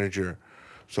manager.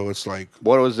 So it's like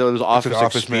What was those office man-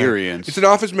 experience? It's an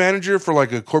office manager for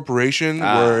like a corporation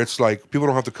where it's like people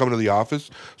don't have to come to the office.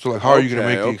 So like, how are you going to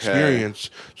make the Okay. experience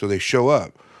so they show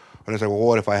up? And it's like, well,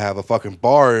 what if I have a fucking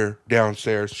bar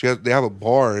downstairs? They have a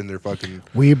bar in their fucking.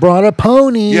 We brought a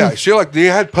pony. Yeah, shit like they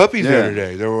had puppies Yeah. there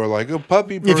today. They were like a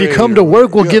puppy. If you parade come or to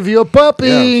work, we'll yeah. give you a puppy.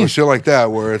 Yeah, so shit like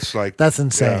that where it's like That's yeah,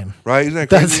 insane. right? Isn't that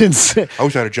That's crazy? insane. I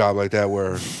wish I had a job like that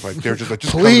where like they're just like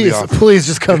just come to the Please, office. please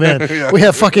just come in. Yeah. We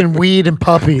have fucking weed and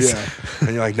puppies. Yeah, and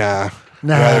you're like, nah.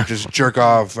 Nah. I'd rather just jerk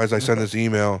off as I send this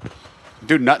email.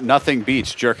 Dude, nothing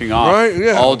beats jerking off Right,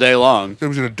 yeah. all day long. If I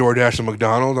was gonna DoorDash to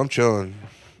McDonald's, I'm chilling.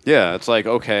 Yeah, it's like,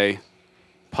 okay,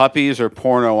 puppies or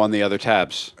porno on the other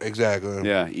tabs. Exactly.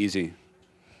 Yeah, easy.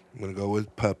 I'm gonna go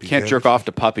with puppies. Can't jerk off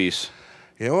to puppies.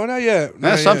 Yeah, well, not yet. Nah,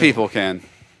 Not some yet. people can.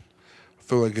 I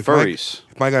feel like if Furries.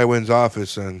 my guy wins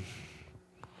office, then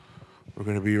we're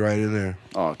gonna be right in there.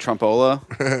 Oh,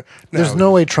 Trumpola, There's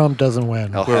no way Trump doesn't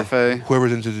win. El Jefe.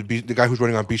 Whoever's into the guy who's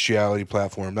running on bestiality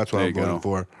platform. That's what There I'm you voting go.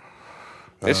 for.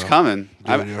 It's coming.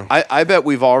 dude, yeah. I bet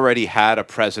we've already had a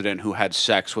president who had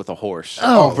sex with a horse.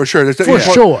 Oh, for sure. For He's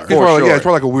sure. He's For probably, Yeah, sure. it's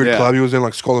probably like a weird Yeah. club. He was in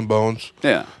like Skull and Bones.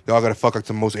 Yeah. They all got to fuck like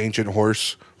the most ancient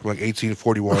horse from like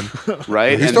 1841.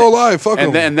 Right? He's still alive. Fuck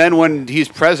him. And then when he's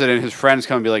president, his friends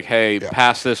come and be like, hey,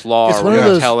 pass this law It's or one we're of going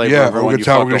to those- tell yeah, everyone we're you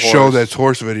gonna fucked we're a gonna show horse. that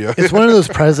horse video. It's one of those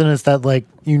presidents that like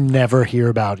you never hear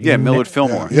about. Yeah, Millard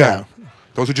Fillmore. Yeah.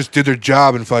 Those who just did their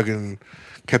job and fucking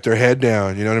kept their head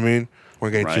down. You know what I mean? We're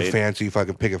getting too Right. fancy,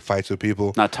 fucking picking fights with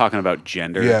people. Not talking about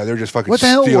gender. Yeah, they're just fucking What the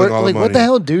hell? stealing all the Like, money. what the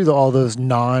hell do all those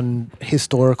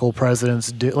non-historical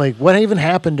presidents do? Like, what even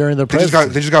happened during their They just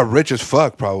presidency? got rich as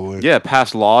fuck, probably. Yeah,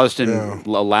 passed laws in Yeah.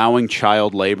 allowing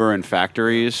child labor in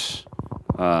factories,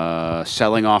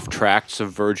 selling off tracts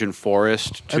of virgin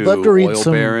forest to I'd love to read oil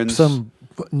some barons.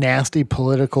 nasty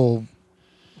political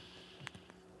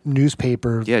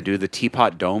newspaper. Yeah, dude, the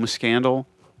Teapot Dome scandal.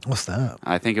 What's that?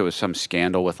 I think it was some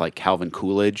scandal with like Calvin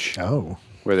Coolidge, Oh,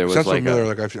 where there was Sounds like familiar. a,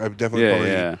 Like I've definitely Yeah, probably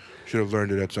yeah. should have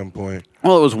learned it at some point.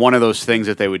 well, it was one of those things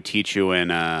that they would teach you in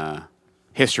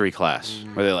history class,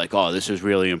 Mm-hmm. where they're like, "Oh, this is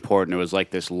really important." It was like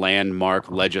this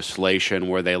landmark legislation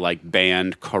where they like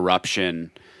banned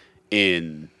corruption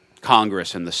in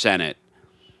Congress and the Senate.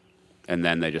 and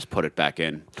then they just put it back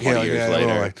in 20 years later.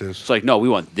 later. Like this. It's like, no, we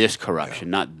want this corruption,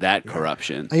 not that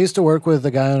corruption. I used to work with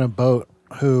a guy on a boat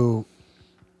who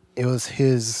it was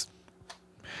his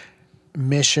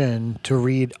mission to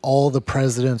read all the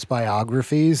president's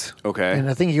biographies. Okay. And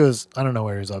I think I don't know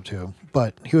where he was up to,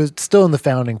 but he was still in the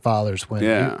founding fathers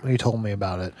when he told me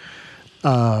about it.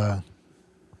 But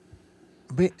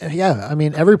yeah, I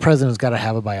mean, every president's got to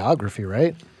have a biography,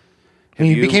 right?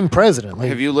 He became president.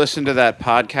 Have you listened to that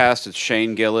podcast? It's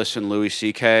Shane Gillis and Louis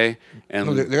C.K.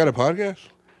 And they got a podcast?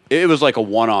 It was like a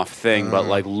one-off thing, but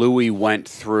like Louis went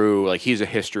through, like he's a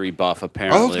history buff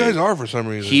apparently. Oh, those guys are for some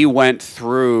reason. He went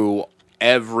through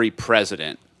every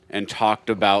president and talked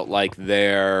about like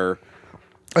their...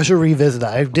 I should revisit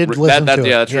that. I did listen to it.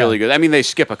 Yeah, that's really good. I mean, they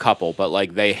skip a couple, but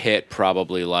like they hit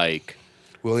probably like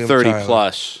William 30 Tyler.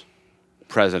 plus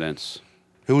presidents.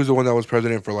 Who was the one that was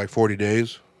president for like 40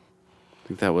 days? I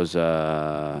think that was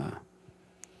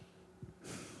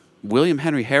William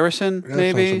Henry Harrison, That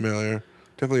maybe? sounds familiar.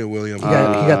 Definitely a William. He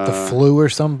got the flu or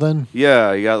something.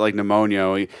 Yeah, he got like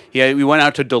pneumonia. We went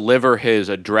out to deliver his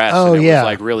address, Oh, and it yeah. was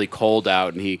like really cold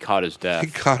out, and he caught his He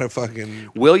death. caught a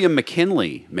fucking... William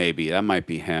McKinley, maybe. That might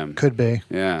be him. Could be.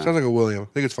 Yeah. Sounds like a William. I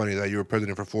think it's funny that you were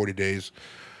president for 40 days.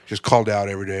 Just called out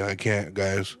every day. I can't,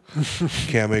 guys.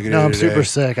 Can't make it. No, I'm today. super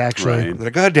sick, actually. Right.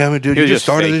 Like, God damn it, dude! He You was just just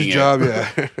started this faking it. job. Yeah.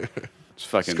 It's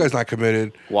fucking This guy's not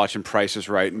committed. watching Price is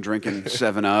Right and drinking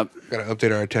 7-Up. Got to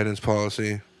update our attendance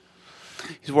policy.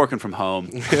 He's working from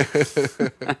home.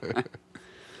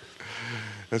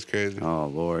 That's crazy. Oh,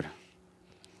 Lord.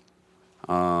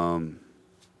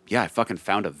 Yeah, I fucking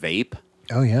found a vape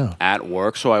Oh, yeah. at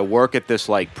work. So I work at this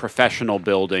like professional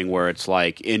building where it's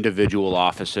like individual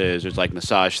offices. There's like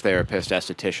massage therapists,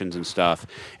 estheticians and stuff.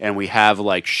 And we have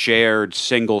like shared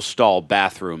single stall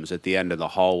bathrooms at the end of the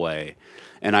hallway.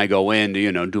 And I go in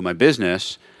to, do my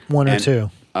business. One or And, two.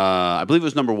 I believe it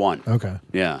was number one. Okay.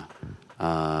 Yeah.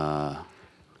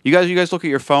 You guys look at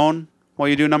your phone while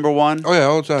you do number one? Oh yeah,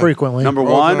 all the time. Frequently. Number All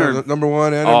the one time. or number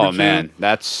one and oh number two. man,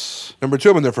 that's Number two,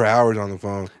 I've been there for hours on the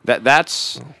phone.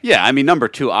 that's yeah. I mean, number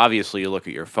two, obviously you look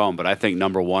at your phone, but I think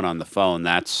number one on the phone,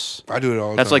 that's I do it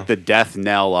all the that's time. like the death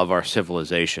knell of our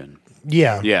civilization.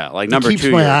 Yeah. Yeah, like It number keeps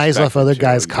two. my you're eyes off expected other to.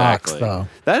 guys' cocks, Exactly. though.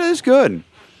 That is good.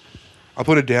 I'll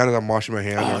put it down as I'm washing my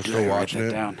hands and I'm dude, still I write watching that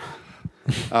it.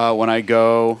 down. When I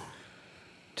go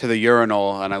to the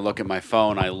urinal and I look at my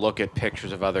phone, I look at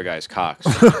pictures of other guys' cocks,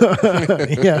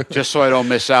 Yeah. just so I don't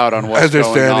miss out on what's As they're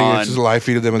going standing, on. it's just live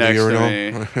feed of them at the next to urinal.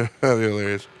 me. That'd be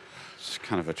hilarious. It's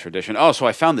kind of a tradition. Oh, so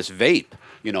I found this vape.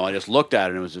 I just looked at it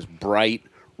and it was this bright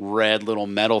red little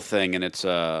metal thing, and it's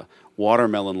a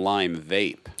watermelon lime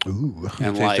vape. Ooh.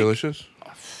 And Tastes delicious.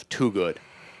 too good.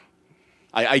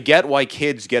 I get why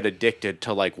kids get addicted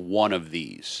to like one of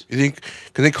these. You think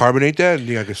can they carbonate that? And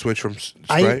you think I could switch from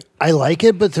Sprite? I like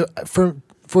it, but for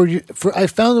I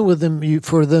found that with them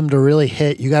for them to really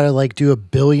hit, you got to like do a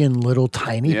billion little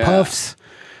tiny Yeah. puffs.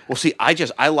 Well, see,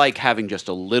 I like having just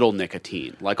a little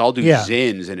nicotine. Like I'll do Yeah.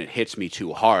 Zins and it hits me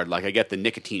too hard. Like I get the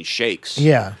nicotine shakes.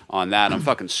 Yeah. On that, I'm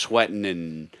fucking sweating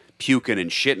and puking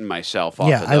and shitting myself off.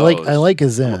 Yeah, of I like a I'm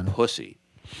Zin. a pussy.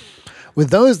 With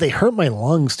those, they hurt my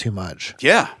lungs too much.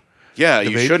 Yeah, yeah.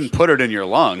 You vapes? shouldn't put it in your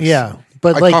lungs. Yeah,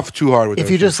 but I like cough too hard with if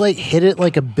those you shit. just like hit it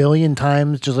like a billion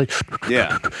times, just like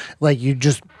Yeah. like you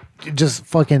just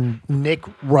fucking Nick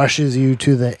rushes you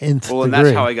to the nth Well, and degree.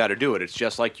 that's how I got to do it. It's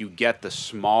just like you get the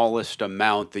smallest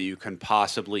amount that you can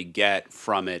possibly get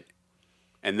from it,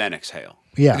 and then exhale.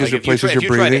 Yeah. Just Like replaces if your you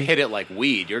try to breathing? hit it like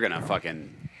weed, you're gonna have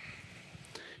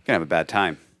a bad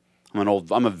time. I'm a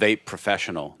vape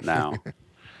professional now.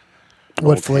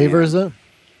 What old flavor hand. is it?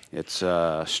 It's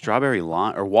strawberry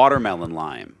lime or watermelon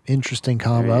lime. Interesting There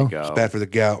combo. you go. bad for the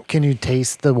gout. Can you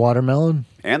taste the watermelon?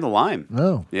 And the lime.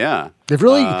 No. Yeah. They've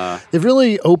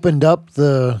really opened up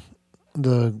the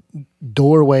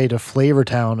doorway to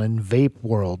Flavortown and vape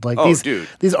world. Like Oh, dude.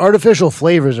 these artificial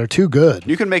flavors are too good.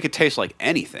 You can make it taste like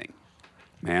anything,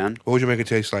 man. What would you make it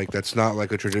taste like? That's not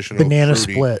like a traditional Banana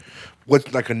fruity. split.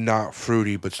 What's like a not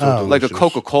fruity but still Oh. delicious? Like a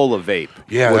Coca-Cola vape.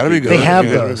 Yeah, would that'd be good. They have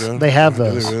Yeah, those. that'd be good. They have Do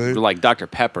those. really? Like Dr.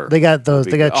 Pepper. They got those.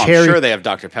 They got Oh, cherry. I'm sure they have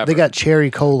Dr. Pepper. They got cherry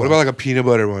cola. What about like a peanut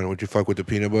butter one? Would you fuck with the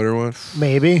peanut butter one?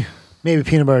 maybe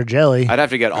peanut butter jelly. I'd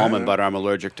have to get almond butter. I'm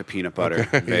allergic to peanut butter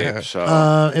vape. Yeah.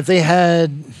 So If they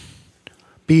had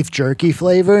beef jerky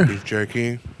flavor, Beef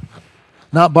jerky.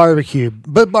 not barbecue,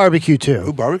 but barbecue too.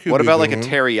 Ooh, barbecue. what would be about a like a good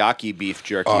one. teriyaki beef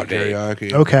jerky Oh, vape?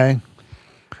 teriyaki. Okay.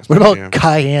 What about Yeah.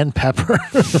 cayenne pepper?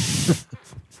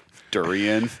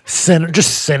 Durian.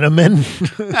 Just cinnamon.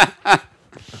 Oh,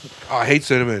 I hate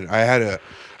cinnamon. I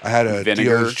I had a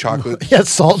Dio's chocolate. Yeah,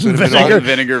 salt and vinegar. Salt and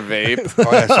vinegar vape.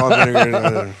 Oh yeah, salt and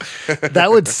vinegar. That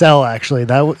would sell actually.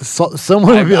 That would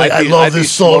someone would be like, I love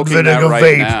this salt and vinegar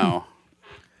vape. Now.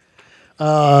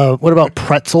 What about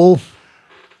pretzel?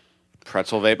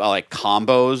 Pretzel vape. I like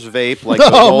combos vape, like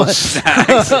those old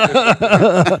snacks.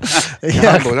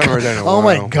 Yeah. Oh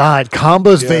my god,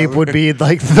 combos vape would be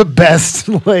like the best.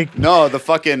 Like no, the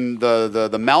fucking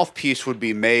the mouthpiece would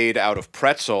be made out of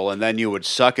pretzel, and then you would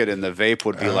suck it, and the vape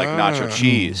would be like nacho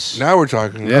cheese. Now we're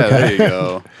talking. Yeah, there you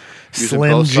go.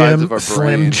 Slim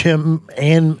Jim,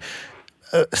 and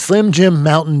Slim Jim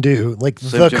Mountain Dew, like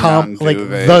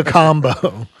the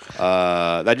combo.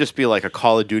 That'd just be like a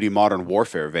Call of Duty Modern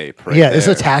Warfare vape, right? Yeah, it's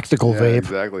a tactical vape.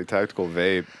 Exactly, tactical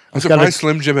vape. I'm surprised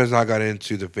Slim Jim has not got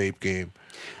into the vape game.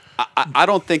 I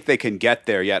don't think they can get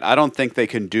there yet. I don't think they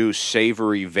can do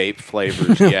savory vape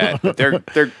flavors yet. But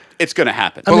it's going to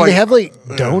happen. I mean, they have like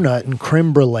donut and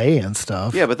creme brulee and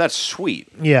stuff. Yeah, but that's sweet.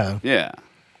 Yeah. Yeah.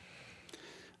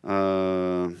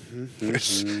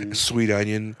 Sweet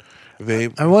onion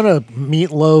vape. I want a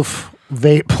meatloaf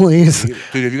vape, please.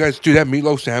 Dude, if you guys do that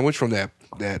meatloaf sandwich from that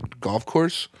golf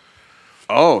course.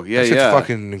 Oh, yeah, that shit's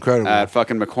fucking incredible. At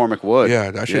fucking McCormick Wood.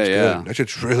 Yeah, that shit's good. That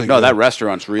shit's really good. No, that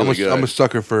restaurant's really good. I'm a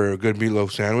sucker for a good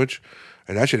meatloaf sandwich,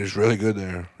 and that shit is really good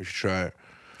there. You should try it.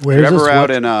 Where is this?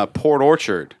 Out in Port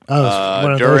Orchard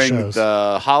during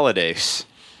the holidays.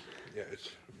 Yeah,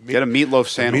 get a meatloaf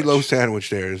sandwich. The meatloaf sandwich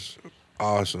there is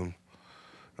awesome.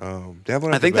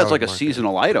 I think that's like a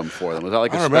seasonal item for them. Was that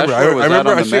like a special? I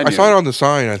remember. I saw it on the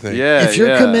sign. I think. Yeah. If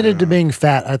you're committed to being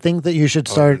fat, I think that you should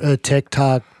start a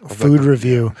TikTok food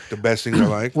review. The best things I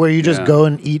like. Where you just go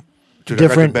and eat. Dude,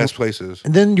 different I got the best places,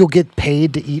 and then you'll get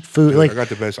paid to eat food. Dude, like I got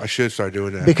the best. I should start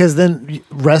doing that because then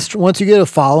once you get a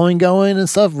following going and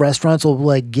stuff, restaurants will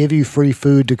like give you free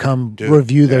food to come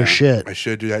review their shit. I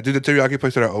should do that. Dude, the teriyaki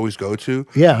place that I always go to.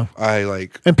 Yeah, I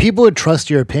like, and people would trust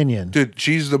your opinion. Dude,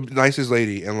 she's the nicest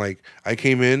lady, and like I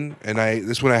came in and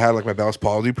this is when I had like my Bell's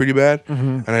palsy pretty bad,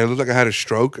 and I looked like I had a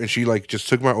stroke, and she like just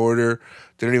took my order.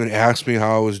 Didn't even ask me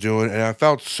how I was doing, and I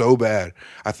felt so bad.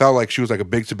 I felt like she was like a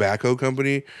big tobacco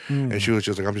company, and she was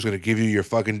just like, "I'm just gonna give you your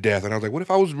fucking death." And I was like, "What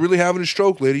if I was really having a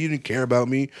stroke, lady? You didn't care about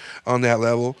me on that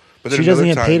level." But then she doesn't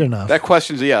get paid enough. That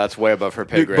question's that's way above her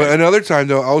pay grade. But another time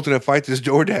though, I was gonna fight this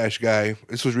DoorDash guy.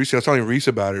 This was recent. I was telling Reese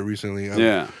about it recently.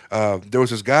 There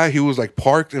was this guy. He was like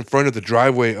parked in front of the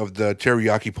driveway of the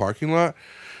teriyaki parking lot,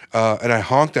 and I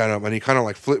honked at him, and he kind of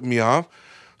like flipped me off.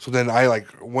 So then I like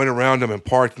went around him and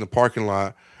parked in the parking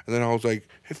lot. And then I was like,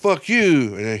 "Hey, fuck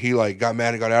you!" And then he like got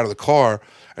mad and got out of the car.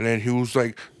 And then he was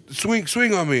like,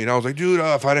 "Swing on me!" And I was like, "Dude,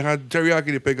 if I didn't have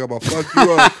teriyaki to pick up, I'll fuck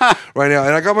you up right now."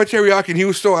 And I got my teriyaki, and he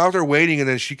was still out there waiting. And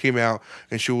then she came out,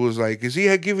 and she was like, "Is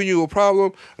he giving you a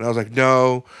problem?" And I was like,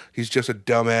 "No, he's just a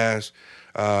dumbass."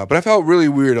 But I felt really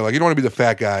weird. Like, you don't want to be the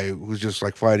fat guy who's just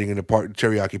like fighting in the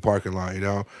teriyaki parking lot, you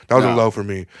know? That was a low for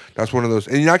me. That's one of those.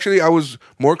 And actually, I was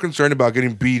more concerned about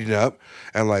getting beaten up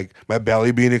and like my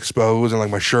belly being exposed and like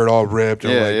my shirt all ripped.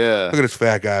 And look at this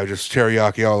fat guy, just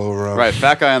teriyaki all over him. Right,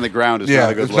 fat guy on the ground is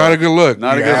not a good look. It's not a good look.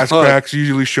 Not Your a good ass look. crack's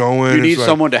usually showing. You need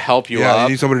someone to help you up. Yeah,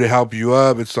 you need somebody to help you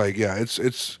up. It's like,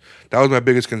 it's that was my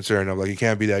biggest concern. I'm like, you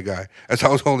can't be that guy. As I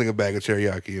was holding a bag of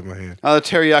teriyaki in my hand. Oh, the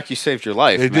teriyaki saved your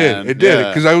life. It did.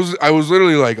 Because I was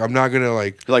literally like, I'm not gonna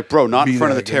like. You're like, bro, not in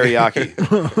front of the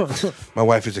teriyaki. My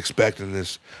wife is expecting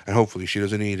this, and hopefully she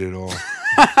doesn't eat it all.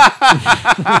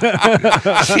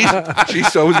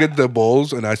 She's always getting the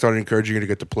bowls, and I started encouraging her to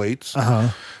get the plates,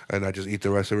 and I just eat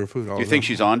the rest of her food. Do you think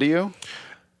she's onto you?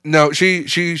 No,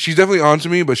 she's definitely onto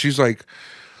me, but she's like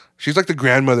the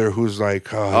grandmother who's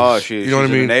like, you know what I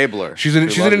mean? An enabler. She's an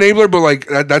enabler, but like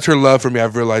that's her love for me.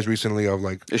 I've realized recently of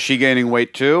like, is she gaining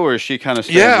weight too, or is she kind of?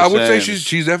 I would say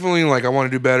she's definitely like, I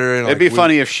want to do better. And it'd be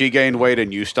funny if she gained weight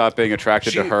and you stopped being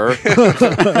attracted to her.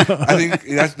 I think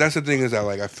that's the thing is that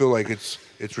like I feel like it's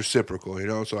reciprocal, you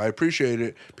know. So I appreciate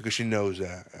it because she knows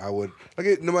that I would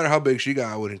like no matter how big she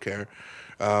got, I wouldn't care.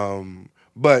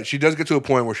 But she does get to a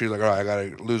point where she's like, all right, I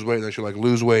gotta lose weight. And then she'll like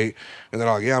lose weight, and then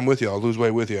I'm like, yeah, I'm with you. I'll lose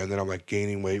weight with you. And then I'm like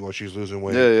gaining weight while she's losing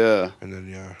weight. Yeah. And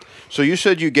then So you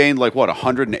said you gained like what,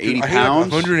 180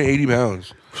 pounds? 180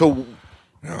 pounds. So,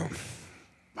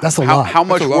 that's a lot. How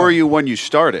much were you when you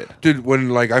started, dude?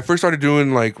 When like I first started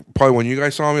doing like probably when you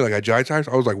guys saw me like at Jai Times,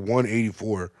 I was like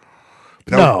 184.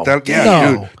 But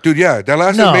dude, yeah, that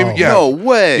lasted no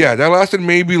way. Yeah, that lasted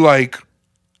maybe like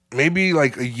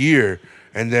a year.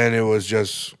 And then it was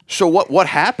just. So what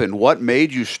happened? What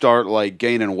made you start like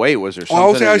gaining weight? Was there something? I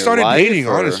would say I started dating.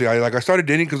 Or? Honestly, I started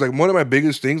dating because like one of my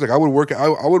biggest things, like I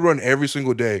would run every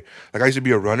single day. Like I used to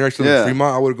be a runner. I used to live in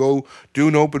Fremont. I would go do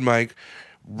an open mic,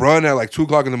 run at like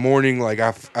 2:00 in the morning, like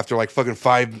after like fucking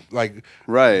 5 like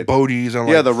bogeys and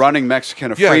like the running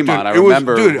Mexican of Fremont. I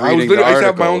remember I used to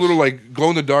have my own articles. little like glow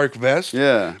in the dark vest.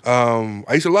 Yeah.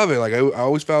 I used to love it. Like I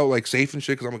always felt like safe and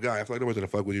shit because I'm a guy. I feel like no one's gonna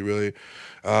fuck with you really.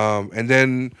 And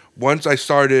then once I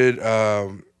started,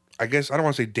 I guess I don't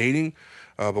want to say dating,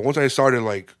 but once I started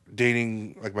like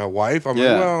dating like my wife, I'm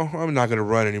like, well, I'm not gonna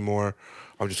run anymore.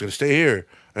 I'm just gonna stay here.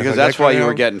 And because that's why you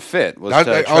were getting fit. I was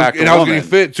getting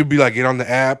fit to be like get on the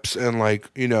apps and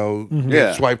like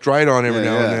get swiped right on every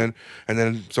now and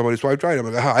then somebody swiped right.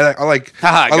 I'm like,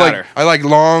 I like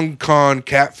long con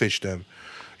catfish them.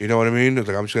 You know what I mean? It's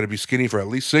like I'm just gonna be skinny for at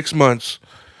least 6 months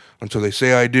until they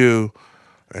say I do,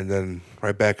 and then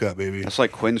right back up, baby. That's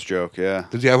like Quinn's joke. Yeah.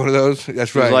 Does he have one of those?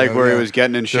 That's right. It's like where he was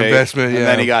getting in shape, investment, and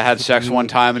then he had sex one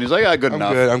time, and he's like, good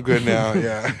enough. I'm good now.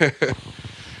 Yeah.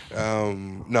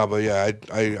 No, but yeah,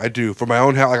 I do for my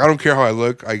own health. Like I don't care how I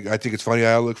look. I think it's funny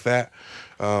how I look fat.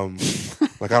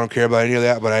 Like I don't care about any of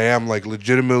that. But I am like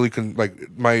legitimately like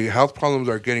my health problems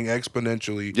are getting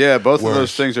exponentially. Yeah, both worse. Of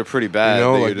those things are pretty bad. You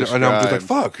know, like and I'm just like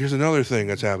fuck. Here's another thing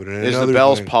that's happening. Is the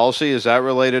Bell's palsy? Is that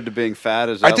related to being fat?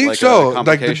 Is that I think like so. A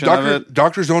complication like the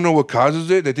doctors don't know what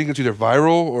causes it. They think it's either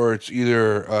viral or it's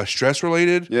either stress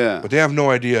related. Yeah, but they have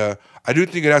no idea. I do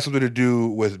think it has something to do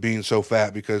with being so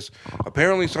fat because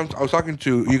apparently I was talking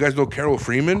to, you guys know Carol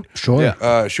Freeman? Sure.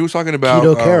 Yeah. She was talking about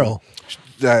Keto Carol.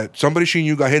 That somebody she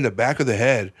knew got hit in the back of the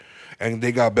head and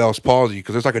they got Bell's palsy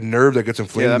because there's like a nerve that gets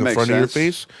inflamed in the front of your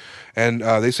face. And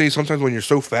they say sometimes when you're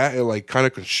so fat, it like kind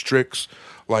of constricts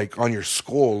like on your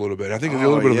skull a little bit. I think a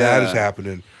little bit of that is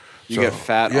happening. You get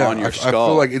fat on your skull. I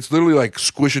feel like it's literally like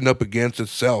squishing up against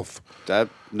itself. That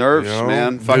nerves,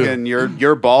 man. Fucking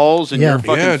your balls and your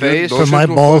fucking face. From my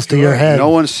balls to your head. No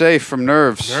one's safe from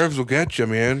nerves. Nerves will get you,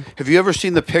 man. Have you ever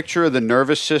seen the picture of the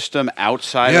nervous system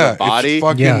outside of the body?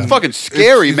 It's fucking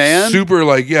scary, man. It's super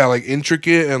like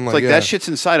intricate and like that shit's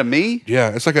inside of me. Yeah,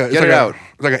 it's like a get it out.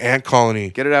 It's like an ant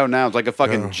colony. Get it out now. It's like a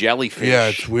fucking jellyfish. Yeah,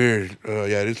 it's weird.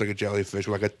 Yeah, it is like a jellyfish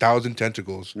with like 1,000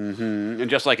 tentacles. Mm-hmm.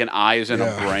 And just like an eyes and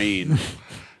a brain.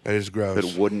 That is gross.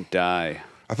 That wouldn't die.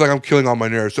 I feel like I'm killing all my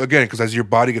nerves. So again, because as your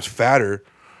body gets fatter,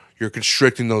 you're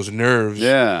constricting those nerves.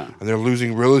 Yeah. And they're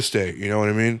losing real estate. You know what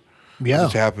I mean? Yeah.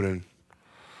 It's happening.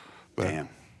 But damn.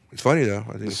 It's funny though.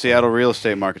 I think the Seattle real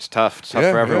estate market's tough. It's tough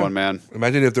for everyone, man.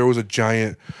 Imagine if there was a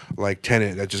giant like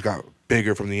tenant that just got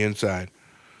bigger from the inside.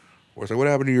 Or it's like, what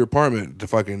happened to your apartment? The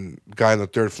fucking guy on the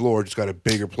 3rd floor just got a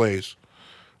bigger place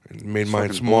and made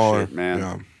mine smaller. Bullshit, man.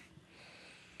 Yeah.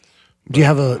 Do you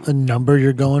have a number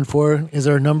you're going for? Is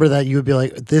there a number that you would be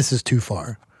like, this is too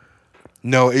far?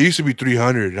 No, it used to be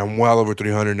 300. I'm well over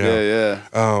 300 now. Yeah.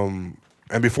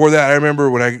 And before that, I remember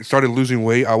when I started losing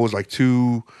weight, I was like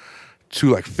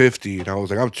 250, and I was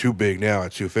like, I'm too big now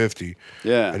at 250.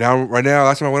 Yeah. And now, right now,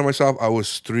 last time I weighed myself, I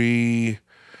was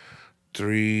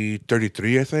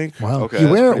 333, I think. Wow. Okay, you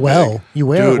wear it well. Big. You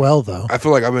wear it well, though. I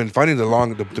feel like I've been finding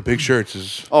the big shirts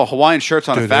is. Oh, Hawaiian shirts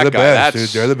on a fat they're the guy. Best, dude.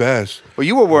 They're the best. Well,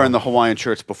 you were wearing the Hawaiian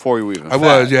shirts before you were even. I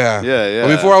was, yeah. Yeah.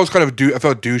 Well, before I was kind of I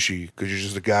felt douchey because you're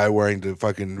just a guy wearing the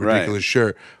fucking ridiculous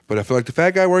shirt. But I feel like the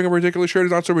fat guy wearing a ridiculous shirt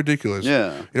is not so ridiculous.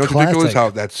 Yeah. You know what's ridiculous? How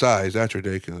that size. That's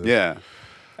ridiculous. Yeah.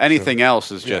 Anything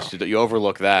else is just you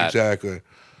overlook that. Exactly.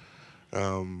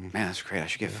 Man, that's great. I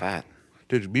should get fat.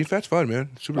 Dude, being fat's fun, man.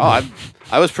 Super fun.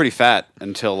 I was pretty fat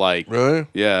until like really,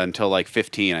 until like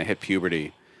 15. I hit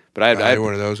puberty, but I had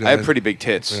one of those guys. I had pretty big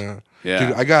tits. Yeah.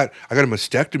 Dude, I got a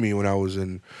mastectomy when I was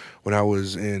in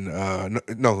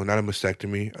no, not a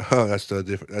mastectomy. That's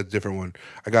a different one.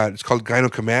 It's called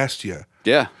gynecomastia.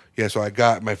 Yeah. Yeah. So I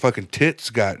got my fucking tits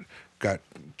got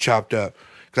chopped up.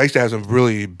 Because I used to have some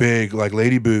really big, like,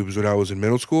 lady boobs when I was in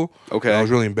middle school. Okay. And I was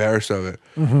really embarrassed of it.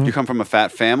 Mm-hmm. You come from a fat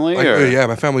family? Yeah,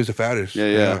 my family's the fattest.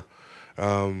 Yeah.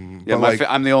 I'm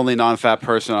the only non-fat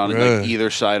person on like either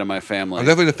side of my family. I'm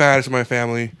definitely the fattest in my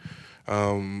family.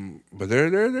 But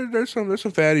there's some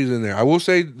fatties in there. I will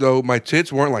say though, my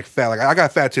tits weren't like fat. Like I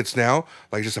got fat tits now,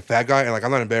 like just a fat guy, and like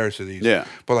I'm not embarrassed of these. Yeah.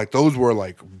 But like those were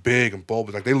like big and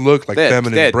bulbous. Like they looked like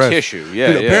feminine they had breasts. tissue.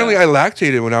 Yeah. Dude, apparently I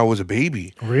lactated when I was a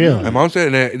baby. Really? My mom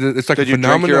said, and it's like Did a you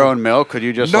phenomenon. drink your own milk? Could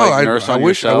you just nurse on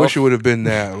yourself? I wish it would have been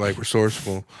that like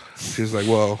resourceful. She's like,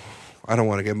 well, I don't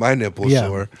want to get my nipples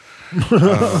sore.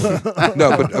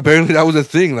 No, but apparently that was a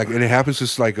thing. Like, and it happens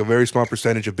to like a very small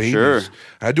percentage of babies. Sure.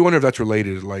 I do wonder if that's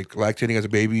related, like lactating as a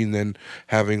baby and then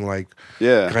having like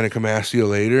gynecomastia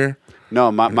later. No,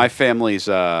 my family's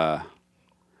got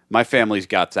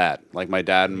that. Like my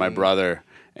dad and my brother.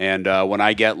 And when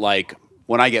I get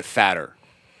fatter,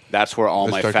 that's where all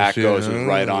my fat goes is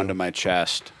right onto my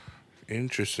chest.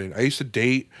 Interesting. I used to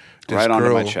date this right girl.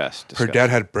 onto my chest. Her dad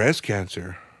had breast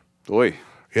cancer. Oy.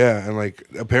 Yeah, and like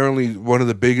apparently one of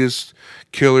the biggest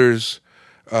killers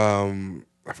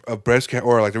of breast cancer,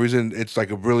 or like the reason it's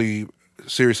like a really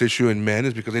serious issue in men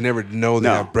is because they never know they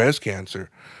have breast cancer.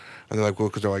 And they're like, well,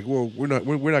 because they're like, well, we're not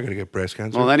going to get breast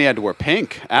cancer. Well, then he had to wear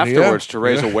pink afterwards to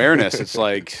raise awareness. It's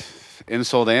like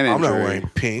insult and injury. I'm not wearing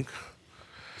pink.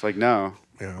 It's like, no.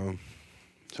 Yeah.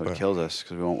 So it kills us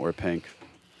because we won't wear pink.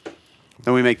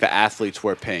 Then we make the athletes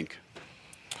wear pink,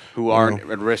 who aren't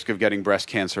at risk of getting breast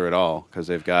cancer at all because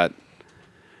they've got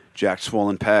jacked,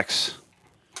 swollen pecs.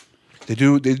 They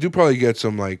do probably get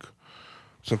some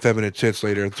feminine tits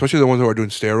later, especially the ones who are doing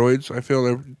steroids. I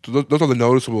feel those are the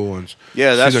noticeable ones.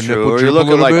 Yeah, that's true. Or you look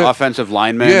at like offensive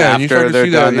linemen after they're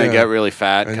done, they get really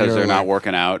fat because they're not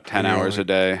working out 10 hours a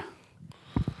day.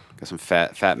 Got some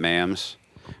fat mams.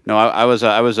 No, I was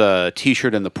a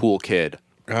t-shirt in the pool kid.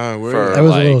 I was a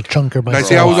little chunker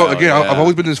myself. I've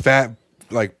always been this fat,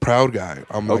 like proud guy.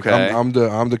 I'm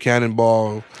the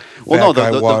cannonball. Well,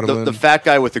 no, the fat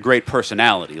guy with the great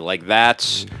personality, like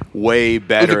that's way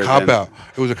better.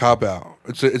 It was a cop out.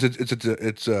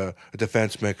 It's a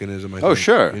defense mechanism. I think,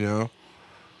 sure. You know,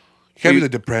 you can't be the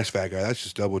depressed fat guy. That's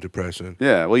just double depressing.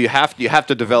 Yeah, well, you have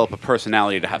to develop a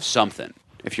personality to have something.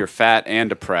 If you're fat and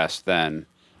depressed, then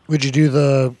would you do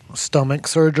the stomach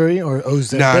surgery or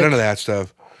Ozempic? Nah, none of that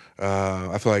stuff.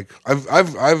 I feel like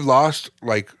I've lost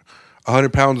like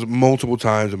 100 pounds multiple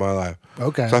times in my life.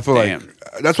 Okay. So I feel like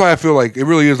that's why I feel like it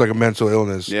really is like a mental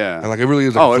illness. Yeah. And like it really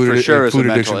is like food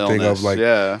addiction thing illness. of like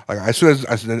as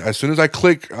soon as I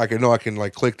click, I can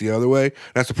like click the other way.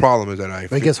 That's the problem is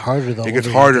that it gets harder though. It gets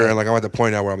harder and like I'm at the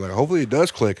point now where I'm like, hopefully it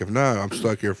does click. If not, I'm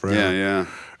stuck here forever.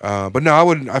 Yeah. But no, I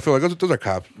wouldn't. I feel like those are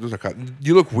cops.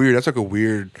 You look weird. That's like a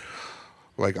weird.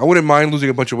 Like I wouldn't mind losing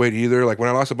a bunch of weight either. Like when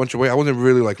I lost a bunch of weight, I wasn't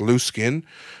really like loose skin.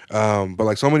 But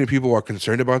like so many people are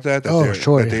concerned about that. That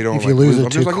they don't. If you lose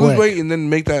it too quick, lose weight and then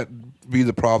make that be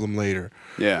the problem later.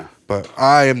 Yeah. But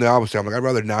I am the opposite. I'm like I'd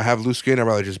rather not have loose skin. I'd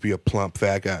rather just be a plump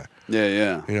fat guy.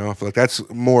 Yeah. You know, I feel like that's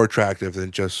more attractive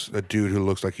than just a dude who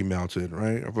looks like he melted,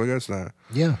 right? I feel like that's not.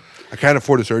 Yeah. I can't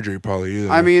afford the surgery probably either.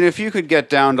 I mean, if you could get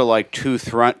down to like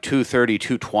 230,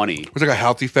 220. It's like a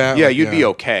healthy fat. Yeah, you'd be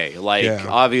okay. Like,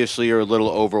 obviously you're a little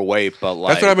overweight, but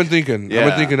like. That's what I've been thinking. Yeah. I've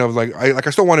been thinking of like, I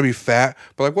still want to be fat,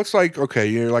 but like, what's like, okay,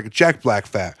 you're like a Jack Black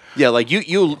fat. Yeah, like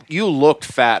you looked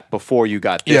fat before you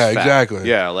got this fat. Exactly.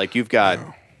 Yeah, like you got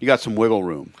some wiggle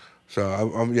room.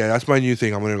 So that's my new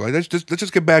thing. I'm gonna like let's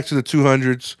just get back to the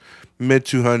 200s, mid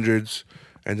 200s,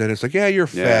 and then it's like you're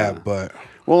fat, but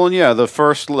well, and the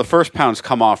first pounds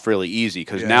come off really easy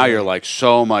because now you're like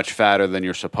so much fatter than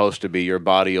you're supposed to be. Your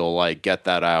body will like get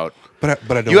that out. But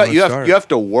I don't. You have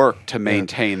to work to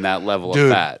maintain that level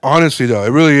of fat. Honestly, though,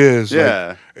 it really is.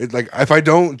 Yeah. Like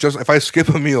if I skip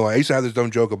a meal, I used to have this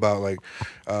dumb joke about like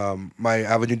my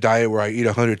Avenue diet where I eat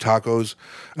 100 tacos,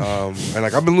 and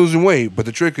like I've been losing weight, but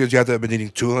the trick is you have to have been eating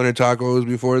 200 tacos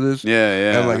before this.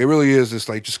 Yeah. And like it really is this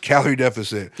like just calorie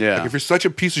deficit. Yeah. Like if you're such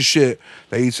a piece of shit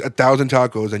that eats 1,000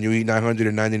 tacos and you eat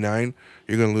 999,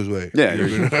 you're gonna lose weight. Yeah.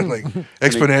 You're gonna like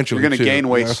exponentially. You're gonna too, gain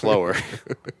weight slower.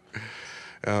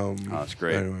 That's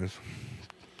great. Anyways.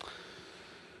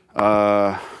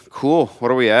 Cool.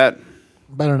 What are we at?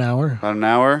 About an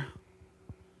hour.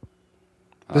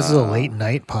 This is a late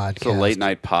night podcast. It's a late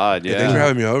night pod, yeah. Thanks for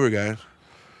having me over, guys.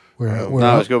 We're no,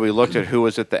 it was good. We looked at who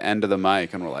was at the end of the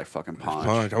mic, and we're like, fucking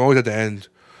Ponch. I'm always at the end.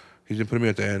 He's been putting me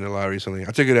at the end a lot recently.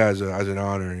 I take it as an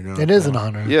honor, you know. It is an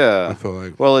honor. Yeah. I feel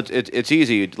like. Well, it's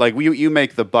easy. Like you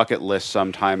make the bucket list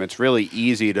sometime. It's really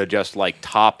easy to just like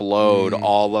top load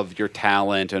all of your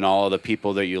talent and all of the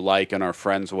people that you like and are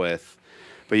friends with.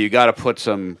 But you got to put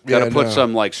some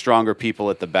some like stronger people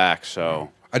at the back.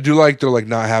 So I do like to like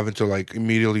not having to like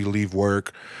immediately leave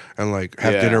work and like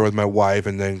have dinner with my wife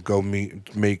and then go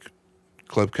make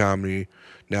club comedy.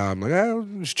 Now I'm like, I'll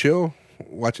just chill,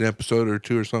 watch an episode or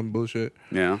two or something bullshit.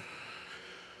 Yeah.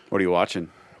 What are you watching?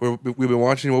 We've been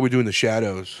watching What We Do in the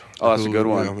Shadows. Oh, that's a good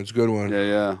one. Yeah, it's a good one.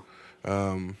 Yeah.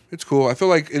 It's cool. I feel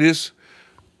like it's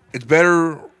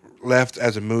better left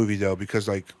as a movie though because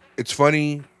like it's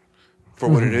funny for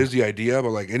what it is, the idea,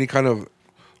 but like any kind of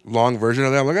long version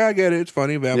of that, I'm like, I get it, it's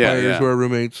funny, vampires who are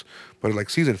roommates, but like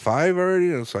season 5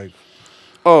 already, and it's like,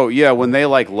 oh yeah, when they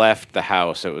like left the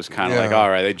house, it was kind of like, all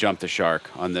right, they jumped the shark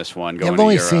on this one.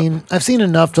 I've seen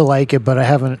enough to like it, but I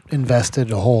haven't invested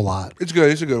a whole lot. It's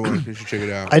good. It's a good one. You should check it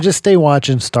out. I just stay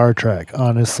watching Star Trek,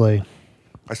 honestly.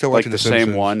 I still watching the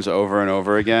same ones over and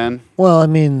over again. Well, I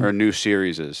mean, or new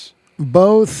series.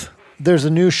 Both. There's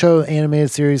a new animated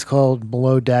series called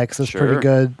Below Decks that's pretty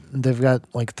good. They've got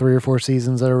like 3 or 4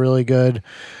 seasons that are really good.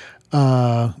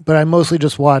 But I mostly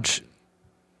just watch.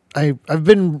 I've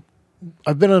been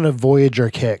on a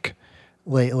Voyager kick.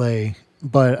 lately,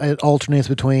 but it alternates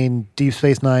between Deep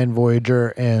Space Nine, Voyager,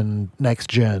 and Next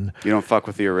Gen. You don't fuck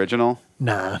with the original?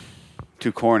 Nah.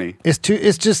 Too corny. It's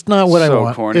just not what I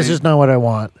want. Corny. It's just not what I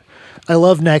want. I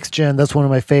love Next Gen. That's one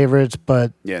of my favorites,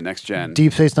 but yeah, Next Gen.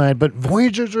 Deep Space Nine, but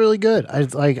Voyager's really good.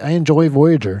 I enjoy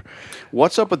Voyager.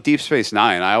 What's up with Deep Space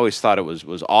Nine? I always thought it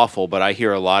was awful, but I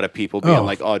hear a lot of people being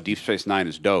like, "Oh, Deep Space Nine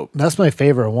is dope." That's my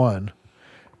favorite one.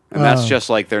 And that's just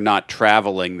like they're not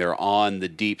traveling; they're on the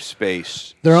deep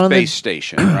space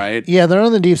station, right? Yeah, they're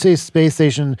on the Deep Space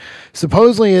Station.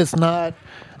 Supposedly, it's not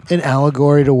an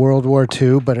allegory to World War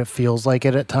II, but it feels like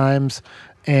it at times.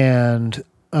 And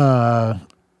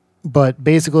but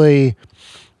basically,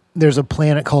 there's a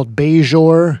planet called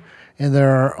Bajor, and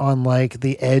they're on like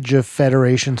the edge of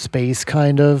Federation space,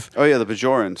 kind of. Oh yeah, the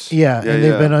Bajorans. Yeah, and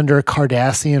they've been under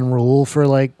Cardassian rule for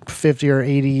like 50 or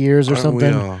 80 years or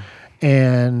something.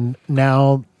 And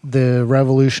now the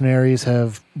revolutionaries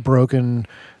have broken.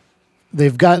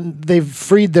 They've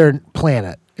freed their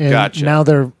planet, and gotcha. Now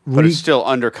they're. But it's still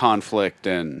under conflict,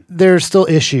 and there's still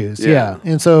issues. Yeah,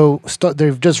 and so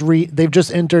they've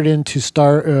just entered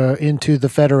into into the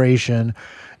Federation,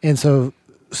 and so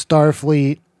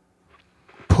Starfleet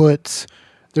puts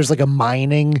there's like a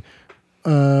mining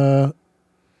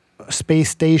space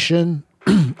station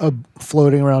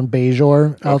floating around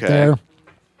Bajor out there.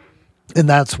 And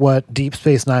that's what Deep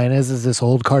Space Nine is this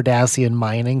old Cardassian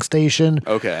mining station.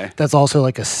 Okay. That's also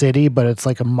like a city, but it's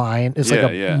like a mine. It's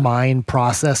like a mine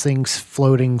processing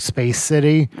floating space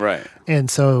city. Right.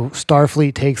 And so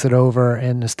Starfleet takes it over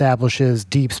and establishes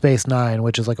Deep Space Nine,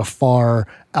 which is like a far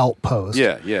outpost.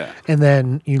 Yeah, yeah. And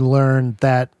then you learn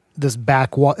that this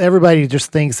backwater, everybody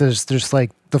just thinks there's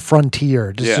like the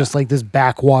frontier, just like this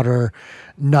backwater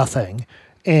nothing.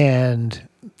 And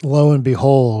lo and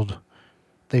behold,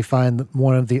 they find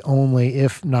one of the only,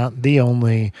 if not the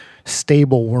only,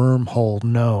 stable wormhole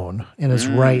known, and it's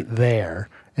right there.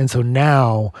 And so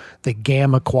now the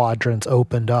Gamma Quadrant's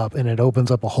opened up, and it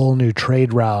opens up a whole new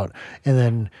trade route. And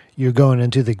then you're going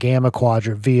into the Gamma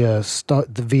Quadrant via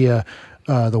the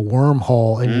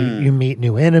wormhole, and you meet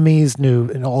new enemies,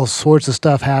 and all sorts of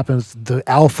stuff happens. The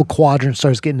Alpha Quadrant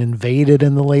starts getting invaded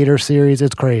in the later series.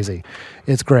 It's crazy.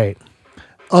 It's great.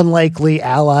 Unlikely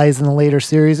allies in the later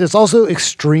series. It's also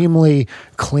extremely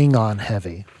Klingon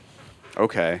heavy.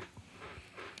 Okay.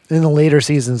 In the later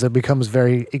seasons, it becomes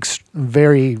very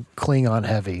Klingon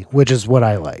heavy, which is what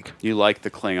I like. You like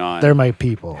the Klingon? They're my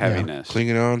people. Heaviness. Yeah.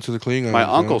 Clinging on to the Klingon. My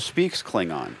uncle speaks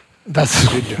Klingon. That's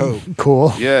dope.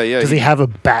 Cool. Yeah, yeah. Does he have a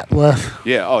batleth?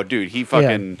 Yeah. Oh, dude, he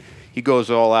fucking. Yeah. He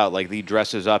goes all out. Like, he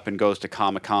dresses up and goes to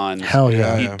Comic-Cons. Hell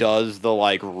yeah. He does the,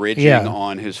 like, ridging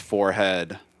on his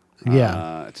forehead.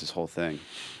 Yeah. It's his whole thing.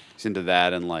 He's into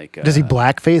that and, like... does he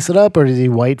blackface it up, or does he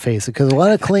whiteface it? Because a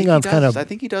lot of Klingons I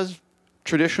think he does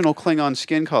traditional Klingon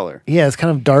skin color. Yeah, it's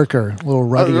kind of darker, a little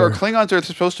ruddier. Or Klingons are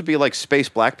supposed to be, like, space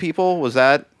black people? Was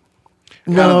that...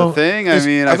 No, kind of the thing. I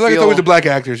mean, I feel like it's always the black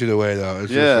actors either way, though.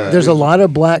 It's there's a lot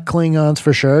of black Klingons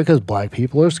for sure because black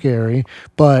people are scary,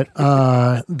 but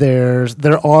there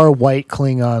are white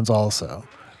Klingons also,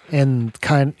 and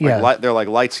they're like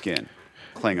light skin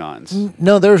Klingons.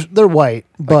 No, they're white,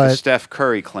 but like the Steph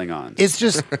Curry Klingons. It's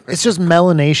just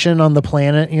melanation on the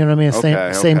planet. You know what I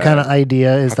mean? Same kind of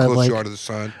idea. Is how that close like you are to the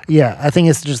sun? Yeah, I think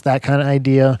it's just that kind of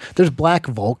idea. There's black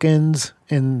Vulcans,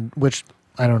 in which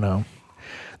I don't know.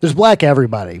 There's black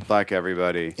everybody. Black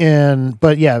everybody.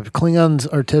 But yeah,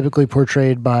 Klingons are typically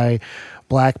portrayed by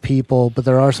black people, but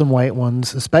there are some white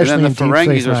ones, especially in Deep Space Nine. And then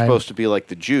the Ferengis are supposed to be like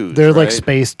the Jews. They're like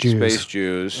space Jews. Space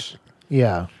Jews.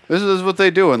 Yeah. This is what they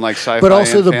do in like sci-fi. But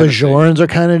also and the fantasy. Bajorans are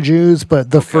kind of Jews,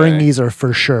 but the Ferengis are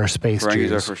for sure space Jews.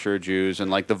 Ferengis are for sure Jews, and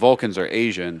like the Vulcans are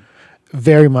Asian.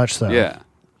 Very much so. Yeah.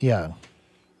 Yeah.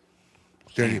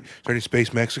 Is there any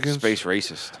space Mexicans? Space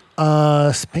racist.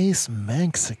 Space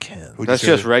Mexican. That's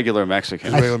just regular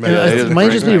Mexican. It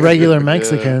might just be regular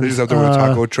Mexicans. They just have to run a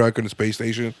taco truck in the space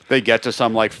station. They get to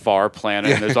some like far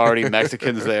planet and there's already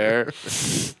Mexicans there.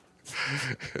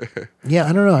 Yeah,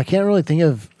 I don't know. I can't really think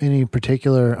of any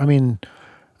particular. I mean,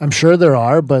 I'm sure there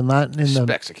are, but not in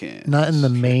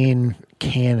the main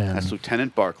canon. That's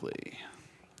Lieutenant Barclay.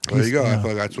 Well, there you go. I feel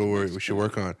like that's what we should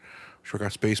work on. We should work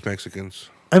on space Mexicans.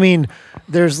 I mean,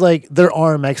 there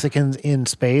are Mexicans in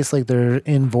space. Like there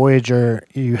in Voyager,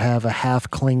 you have a half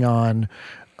Klingon,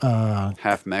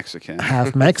 half Mexican.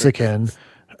 It's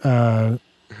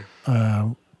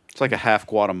like a half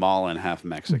Guatemalan, half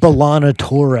Mexican. B'Elanna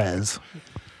Torres.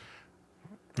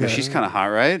 Yeah, she's kind of hot,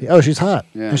 right? Oh, she's hot.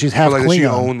 Yeah, and she's half Klingon. Does she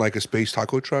own like a space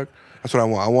taco truck? That's what I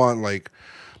want. I want like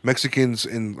Mexicans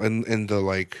in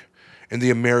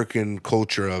the American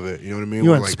culture of it. You know what I mean?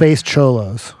 You want space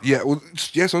cholos? Yeah, well,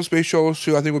 yeah, some space cholos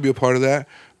too. I think would be a part of that.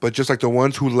 But just like the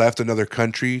ones who left another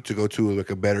country to go to like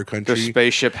a better country. The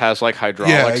spaceship has like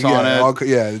hydraulics on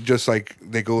it. Just like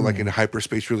they go like in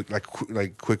hyperspace really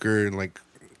like quicker and like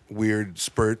weird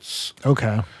spurts.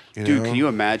 Okay. Dude, can you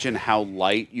imagine how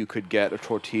light you could get a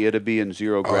tortilla to be in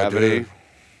zero gravity?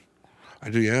 I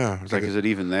do, yeah. It's like, is it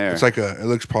even there? It's like it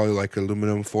looks probably like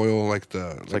aluminum foil, like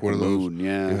like one of those. Moon,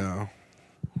 yeah.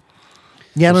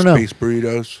 Yeah, I don't know. Space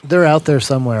burritos. They're out there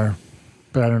somewhere,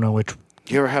 but I don't know which.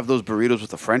 Do you ever have those burritos with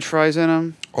the French fries in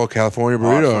them? Oh, California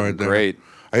burrito right there. Great.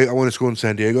 I went to school in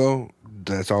San Diego.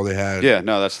 That's all they had. Yeah,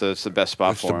 no, that's the best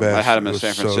spot for them. I had them in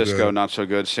San Francisco, not so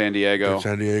good. San Diego.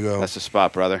 That's the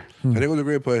spot, brother. San Diego's a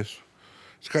great place.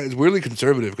 It's weirdly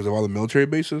conservative because of all the military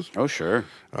bases. Oh, sure.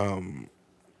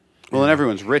 Well, and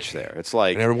everyone's rich there. It's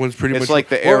like and everyone's pretty much. It's like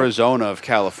the Arizona of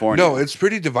California. No, it's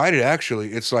pretty divided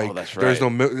actually. It's like that's right. There's no.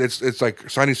 It's like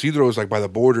San Isidro is like by the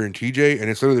border in TJ, and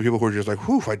it's literally people who are just like,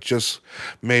 "Whew, I just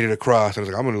made it across." And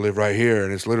it's like, "I'm going to live right here,"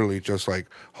 and it's literally just like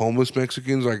homeless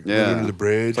Mexicans like living under the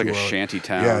bridge. It's like a shanty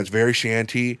town. Yeah, it's very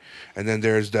shanty. And then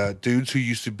there's the dudes who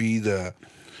used to be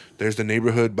There's the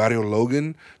neighborhood Barrio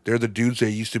Logan. They're the dudes that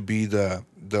used to be the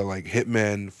like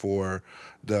hitmen for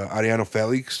the Ariano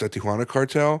Felix, the Tijuana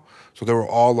cartel. So they were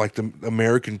all like the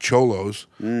American cholos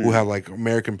who had like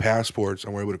American passports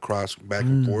and were able to cross back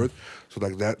and forth. So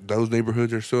like those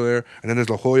neighborhoods are still there. And then there's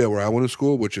La Jolla where I went to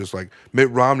school, which is like Mitt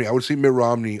Romney. I would see Mitt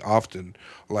Romney often,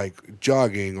 like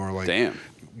jogging or like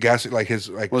gassing, like his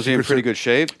like. Was he in pretty good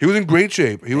shape? He was in great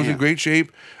shape. He was in great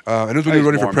shape, and it was when he was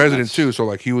running for president too. So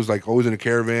like he was like always in a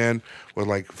caravan with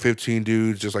like 15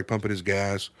 dudes, just like pumping his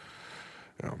gas.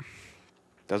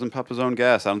 Doesn't pump his own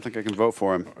gas. I don't think I can vote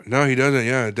for him. No, he doesn't.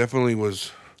 Yeah, it definitely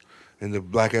was in the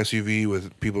black SUV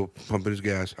with people pumping his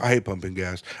gas. I hate pumping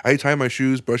gas. I hate tying my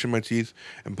shoes, brushing my teeth,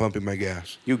 and pumping my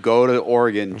gas. You go to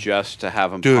Oregon just to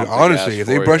have them. Dude, pump honestly, gas if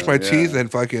they brush my teeth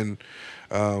and fucking,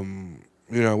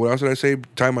 what else did I say?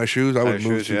 Tie my shoes. I would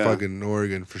move to fucking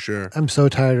Oregon for sure. I'm so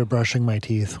tired of brushing my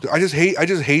teeth. I just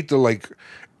hate the like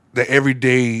the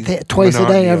everyday twice a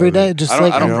day, every day. Just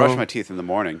I don't brush my teeth in the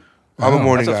morning. I'm a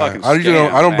morning guy. I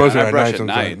don't brush it at night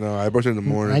sometimes. No, I brush it in the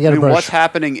morning. I gotta brush. What's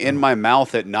happening in my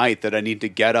mouth at night that I need to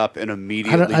get up and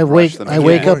immediately I wake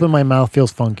up and my mouth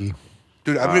feels funky.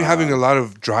 Dude, I've been having a lot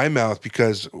of dry mouth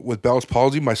because with Bell's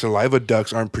palsy, my saliva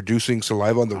ducts aren't producing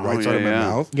saliva on the right side of my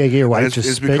mouth. Yeah, get your wife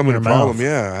just spit in your mouth. It's becoming a problem.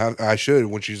 Yeah, I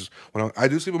should I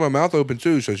do sleep with my mouth open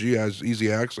too, so she has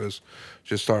easy access.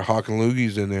 Just start hawking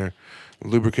loogies in there,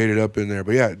 lubricated up in there.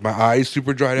 But yeah, my eyes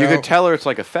super dried out. You could tell her it's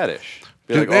like a fetish.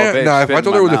 Like, if I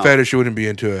told her it was a fetish, she wouldn't be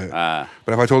into it.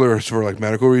 But if I told her it's for like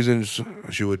medical reasons,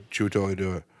 she would totally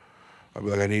do it. I'd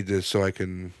be like, I need this so I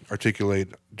can articulate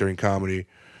during comedy,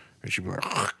 and she'd be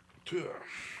like,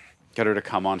 get her to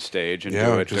come on stage and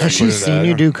do it. Has she seen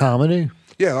you do comedy?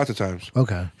 Yeah, lots of times.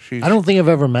 Okay, I don't think I've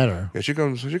ever met her. Yeah, she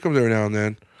comes every now and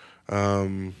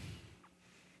then.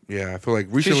 Yeah, I feel like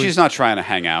recently she's not trying to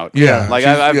hang out. Yeah, like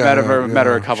I've met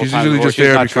her a couple times. Usually just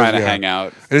she's not trying to hang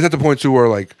out. And it's at the point too where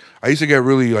like I used to get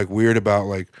really like weird about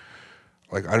like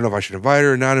I don't know if I should invite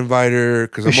her or not invite her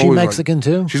because is she Mexican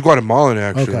too? She's Guatemalan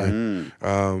actually.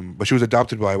 Okay. But she was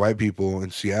adopted by white people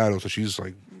in Seattle, so she's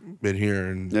like been here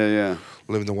and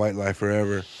living the white life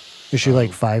forever. Is she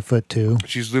like 5'2"?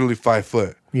 She's literally 5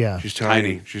 foot. Yeah, she's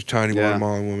tiny. She's tiny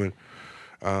Guatemalan woman.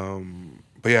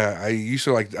 But yeah, I used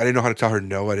to I didn't know how to tell her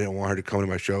no. I didn't want her to come to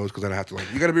my shows because then I have to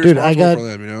you got to be responsible for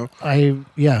them, you know.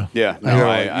 You got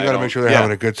to make sure they're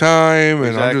having a good time,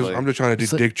 and I'm just trying to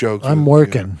do dick jokes. I'm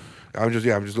working. You know? I'm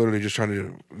just literally just trying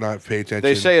to not pay attention.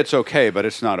 They say it's okay, but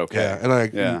it's not okay.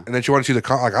 Yeah, and then she wanted to see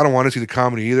the I don't want to see the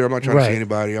comedy either. I'm not trying to see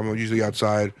anybody. I'm usually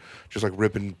outside, just like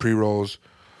ripping pre-rolls,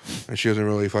 and she doesn't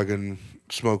really fucking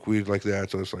smoke weed like that.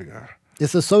 So it's like,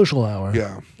 it's a social hour.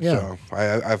 Yeah. So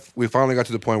we finally got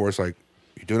to the point where it's like,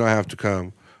 you do not have to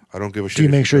come. I don't give a shit. Do you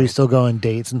make sure you still go on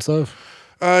dates and stuff?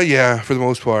 Yeah, for the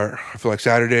most part. I feel like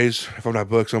Saturdays, if I'm not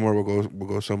booked somewhere, we'll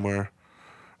go somewhere.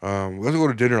 We also go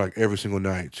to dinner like every single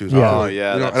night too. So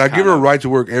and I give her a ride to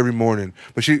work every morning,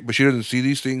 but she doesn't see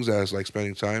these things as like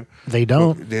spending time. They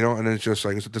don't, and it's just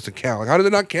like it doesn't count. Like how does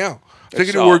it not count? I take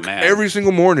it to work every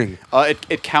single morning.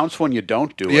 It counts when you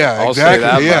don't do it. Yeah,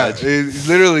 exactly. It's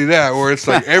literally that, where it's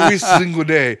like every single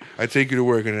day I take you to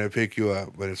work and I pick you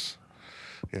up, but it's.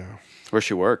 Yeah. Where's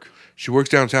she work? She works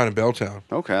downtown in Belltown.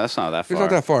 Okay, that's not that far. It's not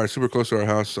that far. It's super close to our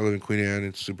house. I live in Queen Anne.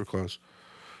 It's super close.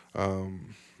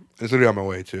 It's literally on my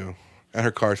way too. And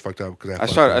her car's fucked up because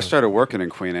I started working in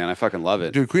Queen Anne. I fucking love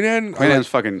it, dude. Queen Anne's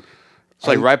fucking. It's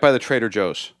like right by the Trader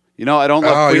Joe's. You know, I don't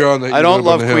love. I don't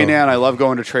love Queen Anne. I love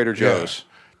going to Trader Joe's.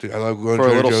 Dude, I love going for to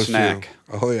a Trader little Joe's snack.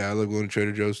 too. Oh yeah, I love going to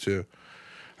Trader Joe's too.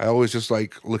 I always just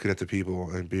like looking at the people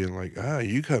and being like,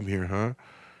 you come here, huh?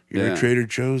 You're a Trader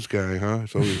Joe's guy, huh?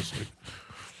 It's always just like,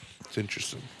 it's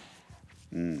interesting.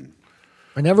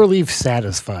 I never leave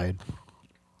satisfied.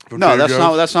 No,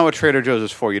 that's not what Trader Joe's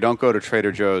is for. You don't go to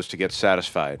Trader Joe's to get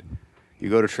satisfied. You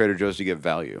go to Trader Joe's to get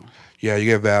value. Yeah, you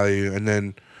get value, and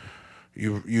then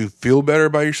you feel better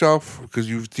about yourself because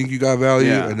you think you got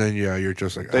value, and then you're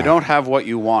just like they don't have what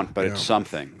you want, but it's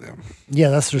something. Yeah,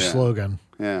 that's their slogan.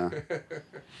 Yeah.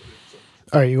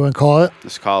 All right, you want to call it?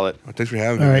 Let's call it. Well, thanks for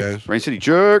having me, guys. Rain City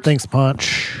Jerks. Thanks,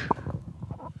 Punch.